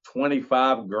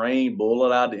 225 grain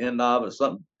bullet out the end of it.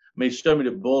 Something. I mean, show me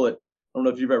the bullet. I don't know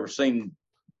if you've ever seen.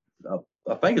 I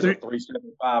think it's a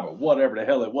 375 or whatever the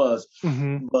hell it was.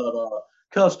 Mm-hmm. But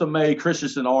custom made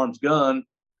Christensen Arms gun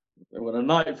with a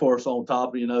Night Force on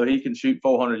top. You know, he can shoot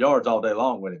 400 yards all day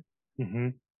long with it.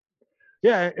 Mm-hmm.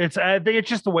 Yeah, I think it's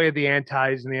just the way the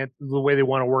antis and the way they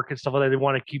want to work and stuff like that. They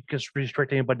want to keep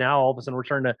restricting it, but now all of a sudden we're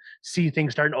starting to see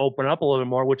things starting to open up a little bit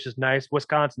more, which is nice.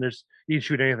 Wisconsin, you can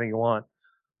shoot anything you want.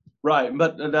 Right,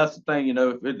 but that's the thing, you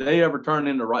know. If it ever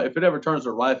turns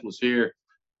to rifles here,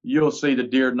 you'll see the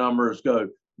deer numbers go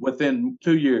within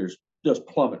 2 years just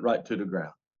plummet right to the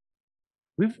ground.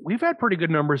 We've had pretty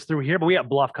good numbers through here, but we got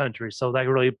bluff country, so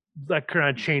that kind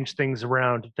of changed things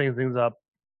around, things up.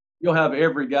 You'll have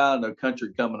every guy in the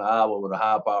country coming to Iowa with a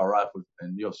high power rifle,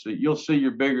 and you'll see your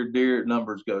bigger deer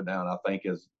numbers go down. I think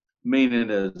as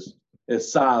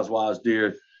size wise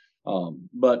deer,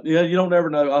 but yeah, you don't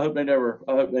never know. I hope they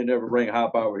never bring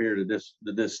high power here to this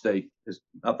state.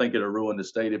 I think it'll ruin the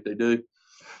state if they do.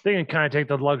 They can kind of take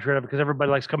the luxury of it because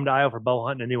everybody likes coming to Iowa for bow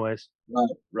hunting, anyways.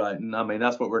 Right, and I mean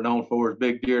that's what we're known for is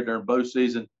big deer during bow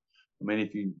season. I mean,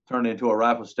 if you turn it into a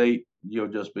rifle state, you'll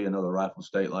just be another rifle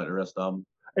state like the rest of them.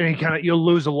 And you'll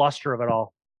lose the luster of it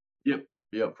all. Yep,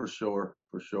 for sure.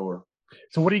 So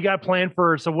what do you got planned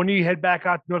so when do you head back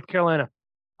out to North Carolina?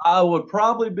 I would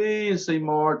probably be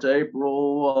March,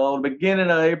 April, beginning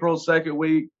of April, second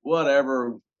week,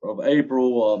 whatever of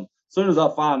April. As soon as I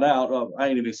find out, I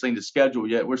ain't even seen the schedule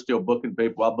yet. We're still booking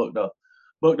people. I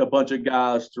booked a bunch of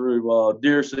guys through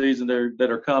deer season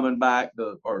that are coming back.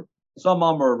 Or some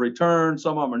of them are returned,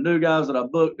 some of them are new guys that I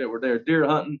booked that were there deer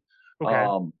hunting. Okay.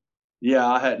 Yeah,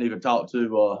 I hadn't even talked to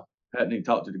the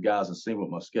guys and seen what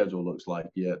my schedule looks like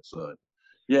yet. So,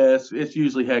 yeah, it's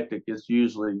usually hectic. It's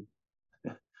usually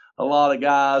a lot of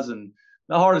guys, and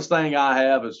the hardest thing I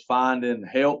have is finding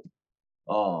help.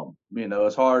 You know,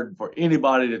 it's hard for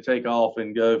anybody to take off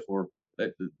and go for.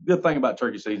 The good thing about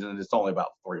turkey season is it's only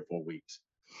about 3 or 4 weeks.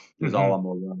 Is all I'm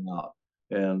gonna run out.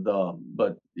 And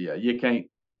but yeah, you can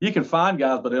find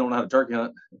guys, but they don't know how to turkey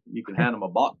hunt. You can hand them a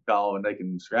box call and they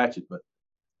can scratch it, but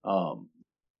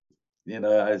you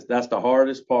know, that's the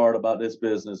hardest part about this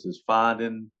business is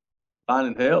finding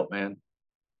help, man.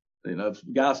 You know, if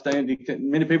guys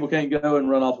many people can't go and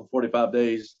run off for 45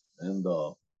 days and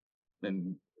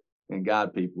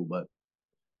guide people, but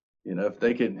you know, if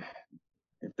they could,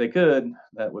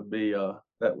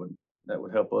 that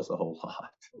would help us a whole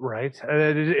lot. Right.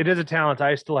 It is a talent.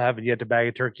 I still haven't yet to bag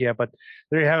a turkey yet, but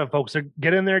there you have it, folks. So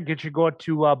get in there, go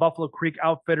to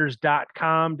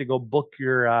BuffaloCreekOutfitters.com to go book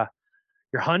your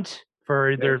hunt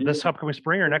for either this upcoming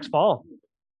spring or next fall.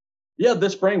 Yeah,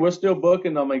 this spring we're still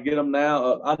booking. I'm gonna get them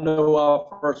now. I know our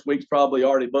first week's probably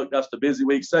already booked. That's the busy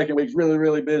week. Second week's really,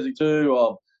 really busy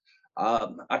too.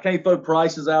 I can't throw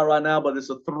prices out right now, but it's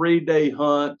a 3-day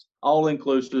hunt, all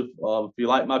inclusive. If you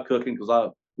like my cooking,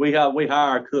 because we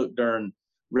hire a cook during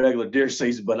regular deer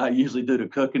season, but I usually do the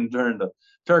cooking during the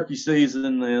turkey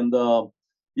season. And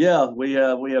yeah, we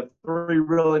have 3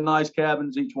 really nice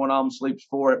cabins. Each one of them sleeps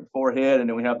 4 head, and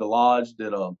then we have the lodge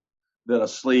that'll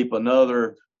sleep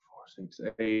another 4, 6,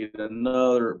 8,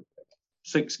 another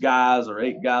 6 guys or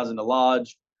 8 guys in the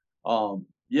lodge.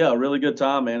 Yeah, really good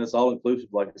time, man. It's all inclusive.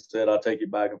 Like I said, I take you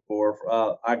back and forth.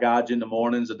 I guide you in the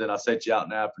mornings, and then I set you out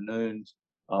in the afternoons,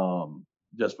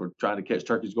 just for trying to catch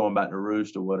turkeys going back to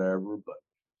roost or whatever. But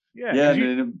yeah, and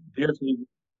then deer season.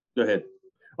 Go ahead.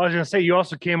 I was gonna say you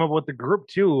also came up with the group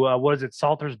too. What is it,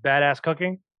 Salter's Badass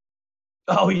Cooking?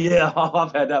 Oh yeah,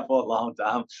 I've had that for a long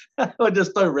time. I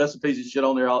just throw recipes and shit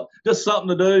on there. Just something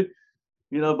to do.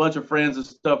 You know, a bunch of friends and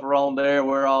stuff are on there.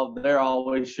 They're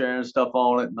always sharing stuff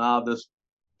on it, and if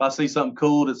I see something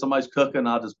cool that somebody's cooking,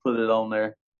 I'll just put it on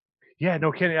there. Yeah,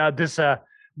 no kidding.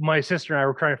 My sister and I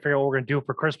were trying to figure out what we're gonna do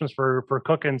for Christmas for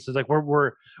cooking. So it's like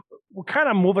we're kind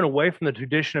of moving away from the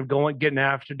tradition of getting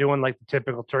after doing like the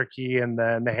typical turkey and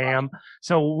the ham.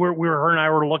 So her and I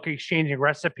were exchanging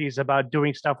recipes about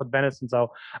doing stuff with venison.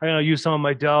 So I'm gonna use some of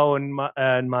my dough,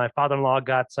 and my father-in-law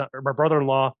my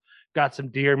brother-in-law got some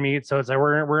deer meat. So it's like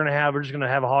we're just gonna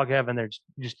have a hog heaven there,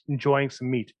 just enjoying some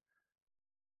meat.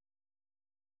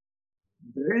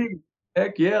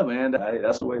 Heck yeah, man.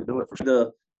 That's the way to do it. For sure.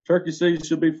 The turkey season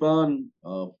should be fun.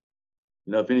 You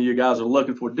know, if any of you guys are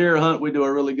looking for deer hunt, we do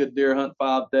a really good deer hunt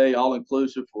 5-day, all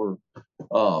inclusive for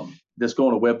just go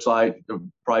on a website. The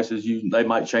prices they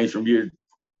might change from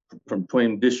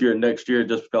between this year and next year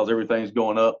just because everything's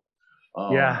going up.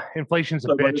 Yeah, inflation's a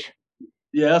bitch.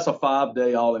 Yeah, it's a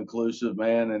 5-day all inclusive,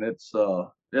 man, and it's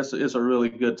a really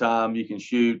good time. You can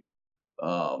shoot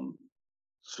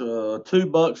so 2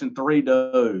 bucks and 3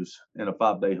 does in a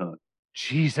 5-day hunt.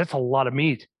 Jeez, that's a lot of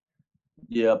meat.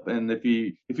 Yep, and if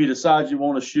you decide you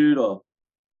want to shoot a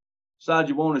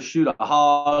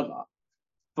hog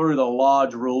through the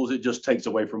lodge rules, it just takes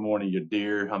away from one of your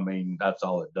deer. I mean, that's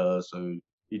all it does. So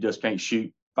you just can't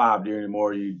shoot 5 deer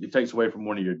anymore. It takes away from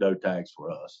one of your doe tags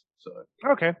for us. So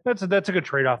okay, that's a good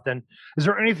trade-off then. Is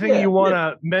there anything you want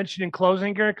to mention in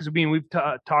closing, Garrett? Because we've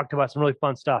talked about some really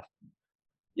fun stuff.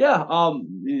 Yeah,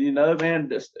 you know, man,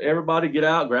 just everybody get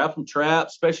out, grab some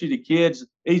traps, especially the kids.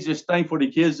 Easiest thing for the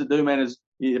kids to do, man, is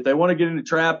if they want to get into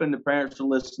trapping, the parents are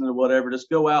listening or whatever, just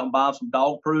go out and buy some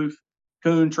dog-proof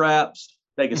coon traps.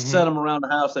 They can set them around the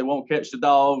house. They won't catch the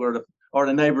dog or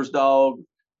the neighbor's dog.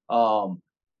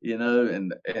 You know,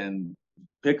 and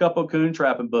pick up a coon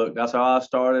trapping book. That's how I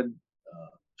started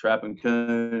trapping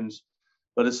coons.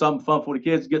 But it's something fun for the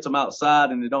kids. Gets them outside,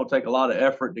 and it don't take a lot of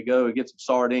effort to go and get some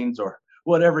sardines or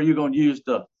whatever you're going to use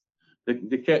to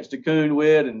catch the coon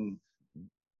with, and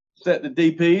set the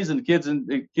DPs, and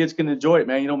the kids can enjoy it,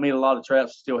 man. You don't need a lot of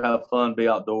traps to still have fun, be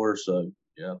outdoors. So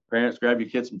yeah, parents, grab your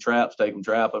kids some traps, take them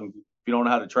trap them. If you don't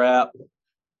know how to trap,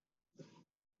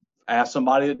 ask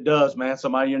somebody that does, man.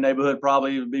 Somebody in your neighborhood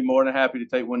probably would be more than happy to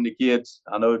take one of the kids.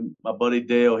 I know my buddy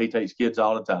Dale, he takes kids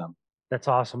all the time. That's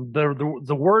awesome.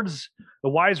 The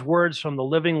wise words from the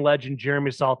living legend,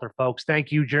 Jeremy Salter, folks.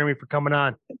 Thank you, Jeremy, for coming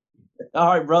on. All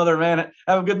right, brother, man.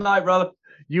 Have a good night, brother.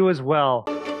 You as well.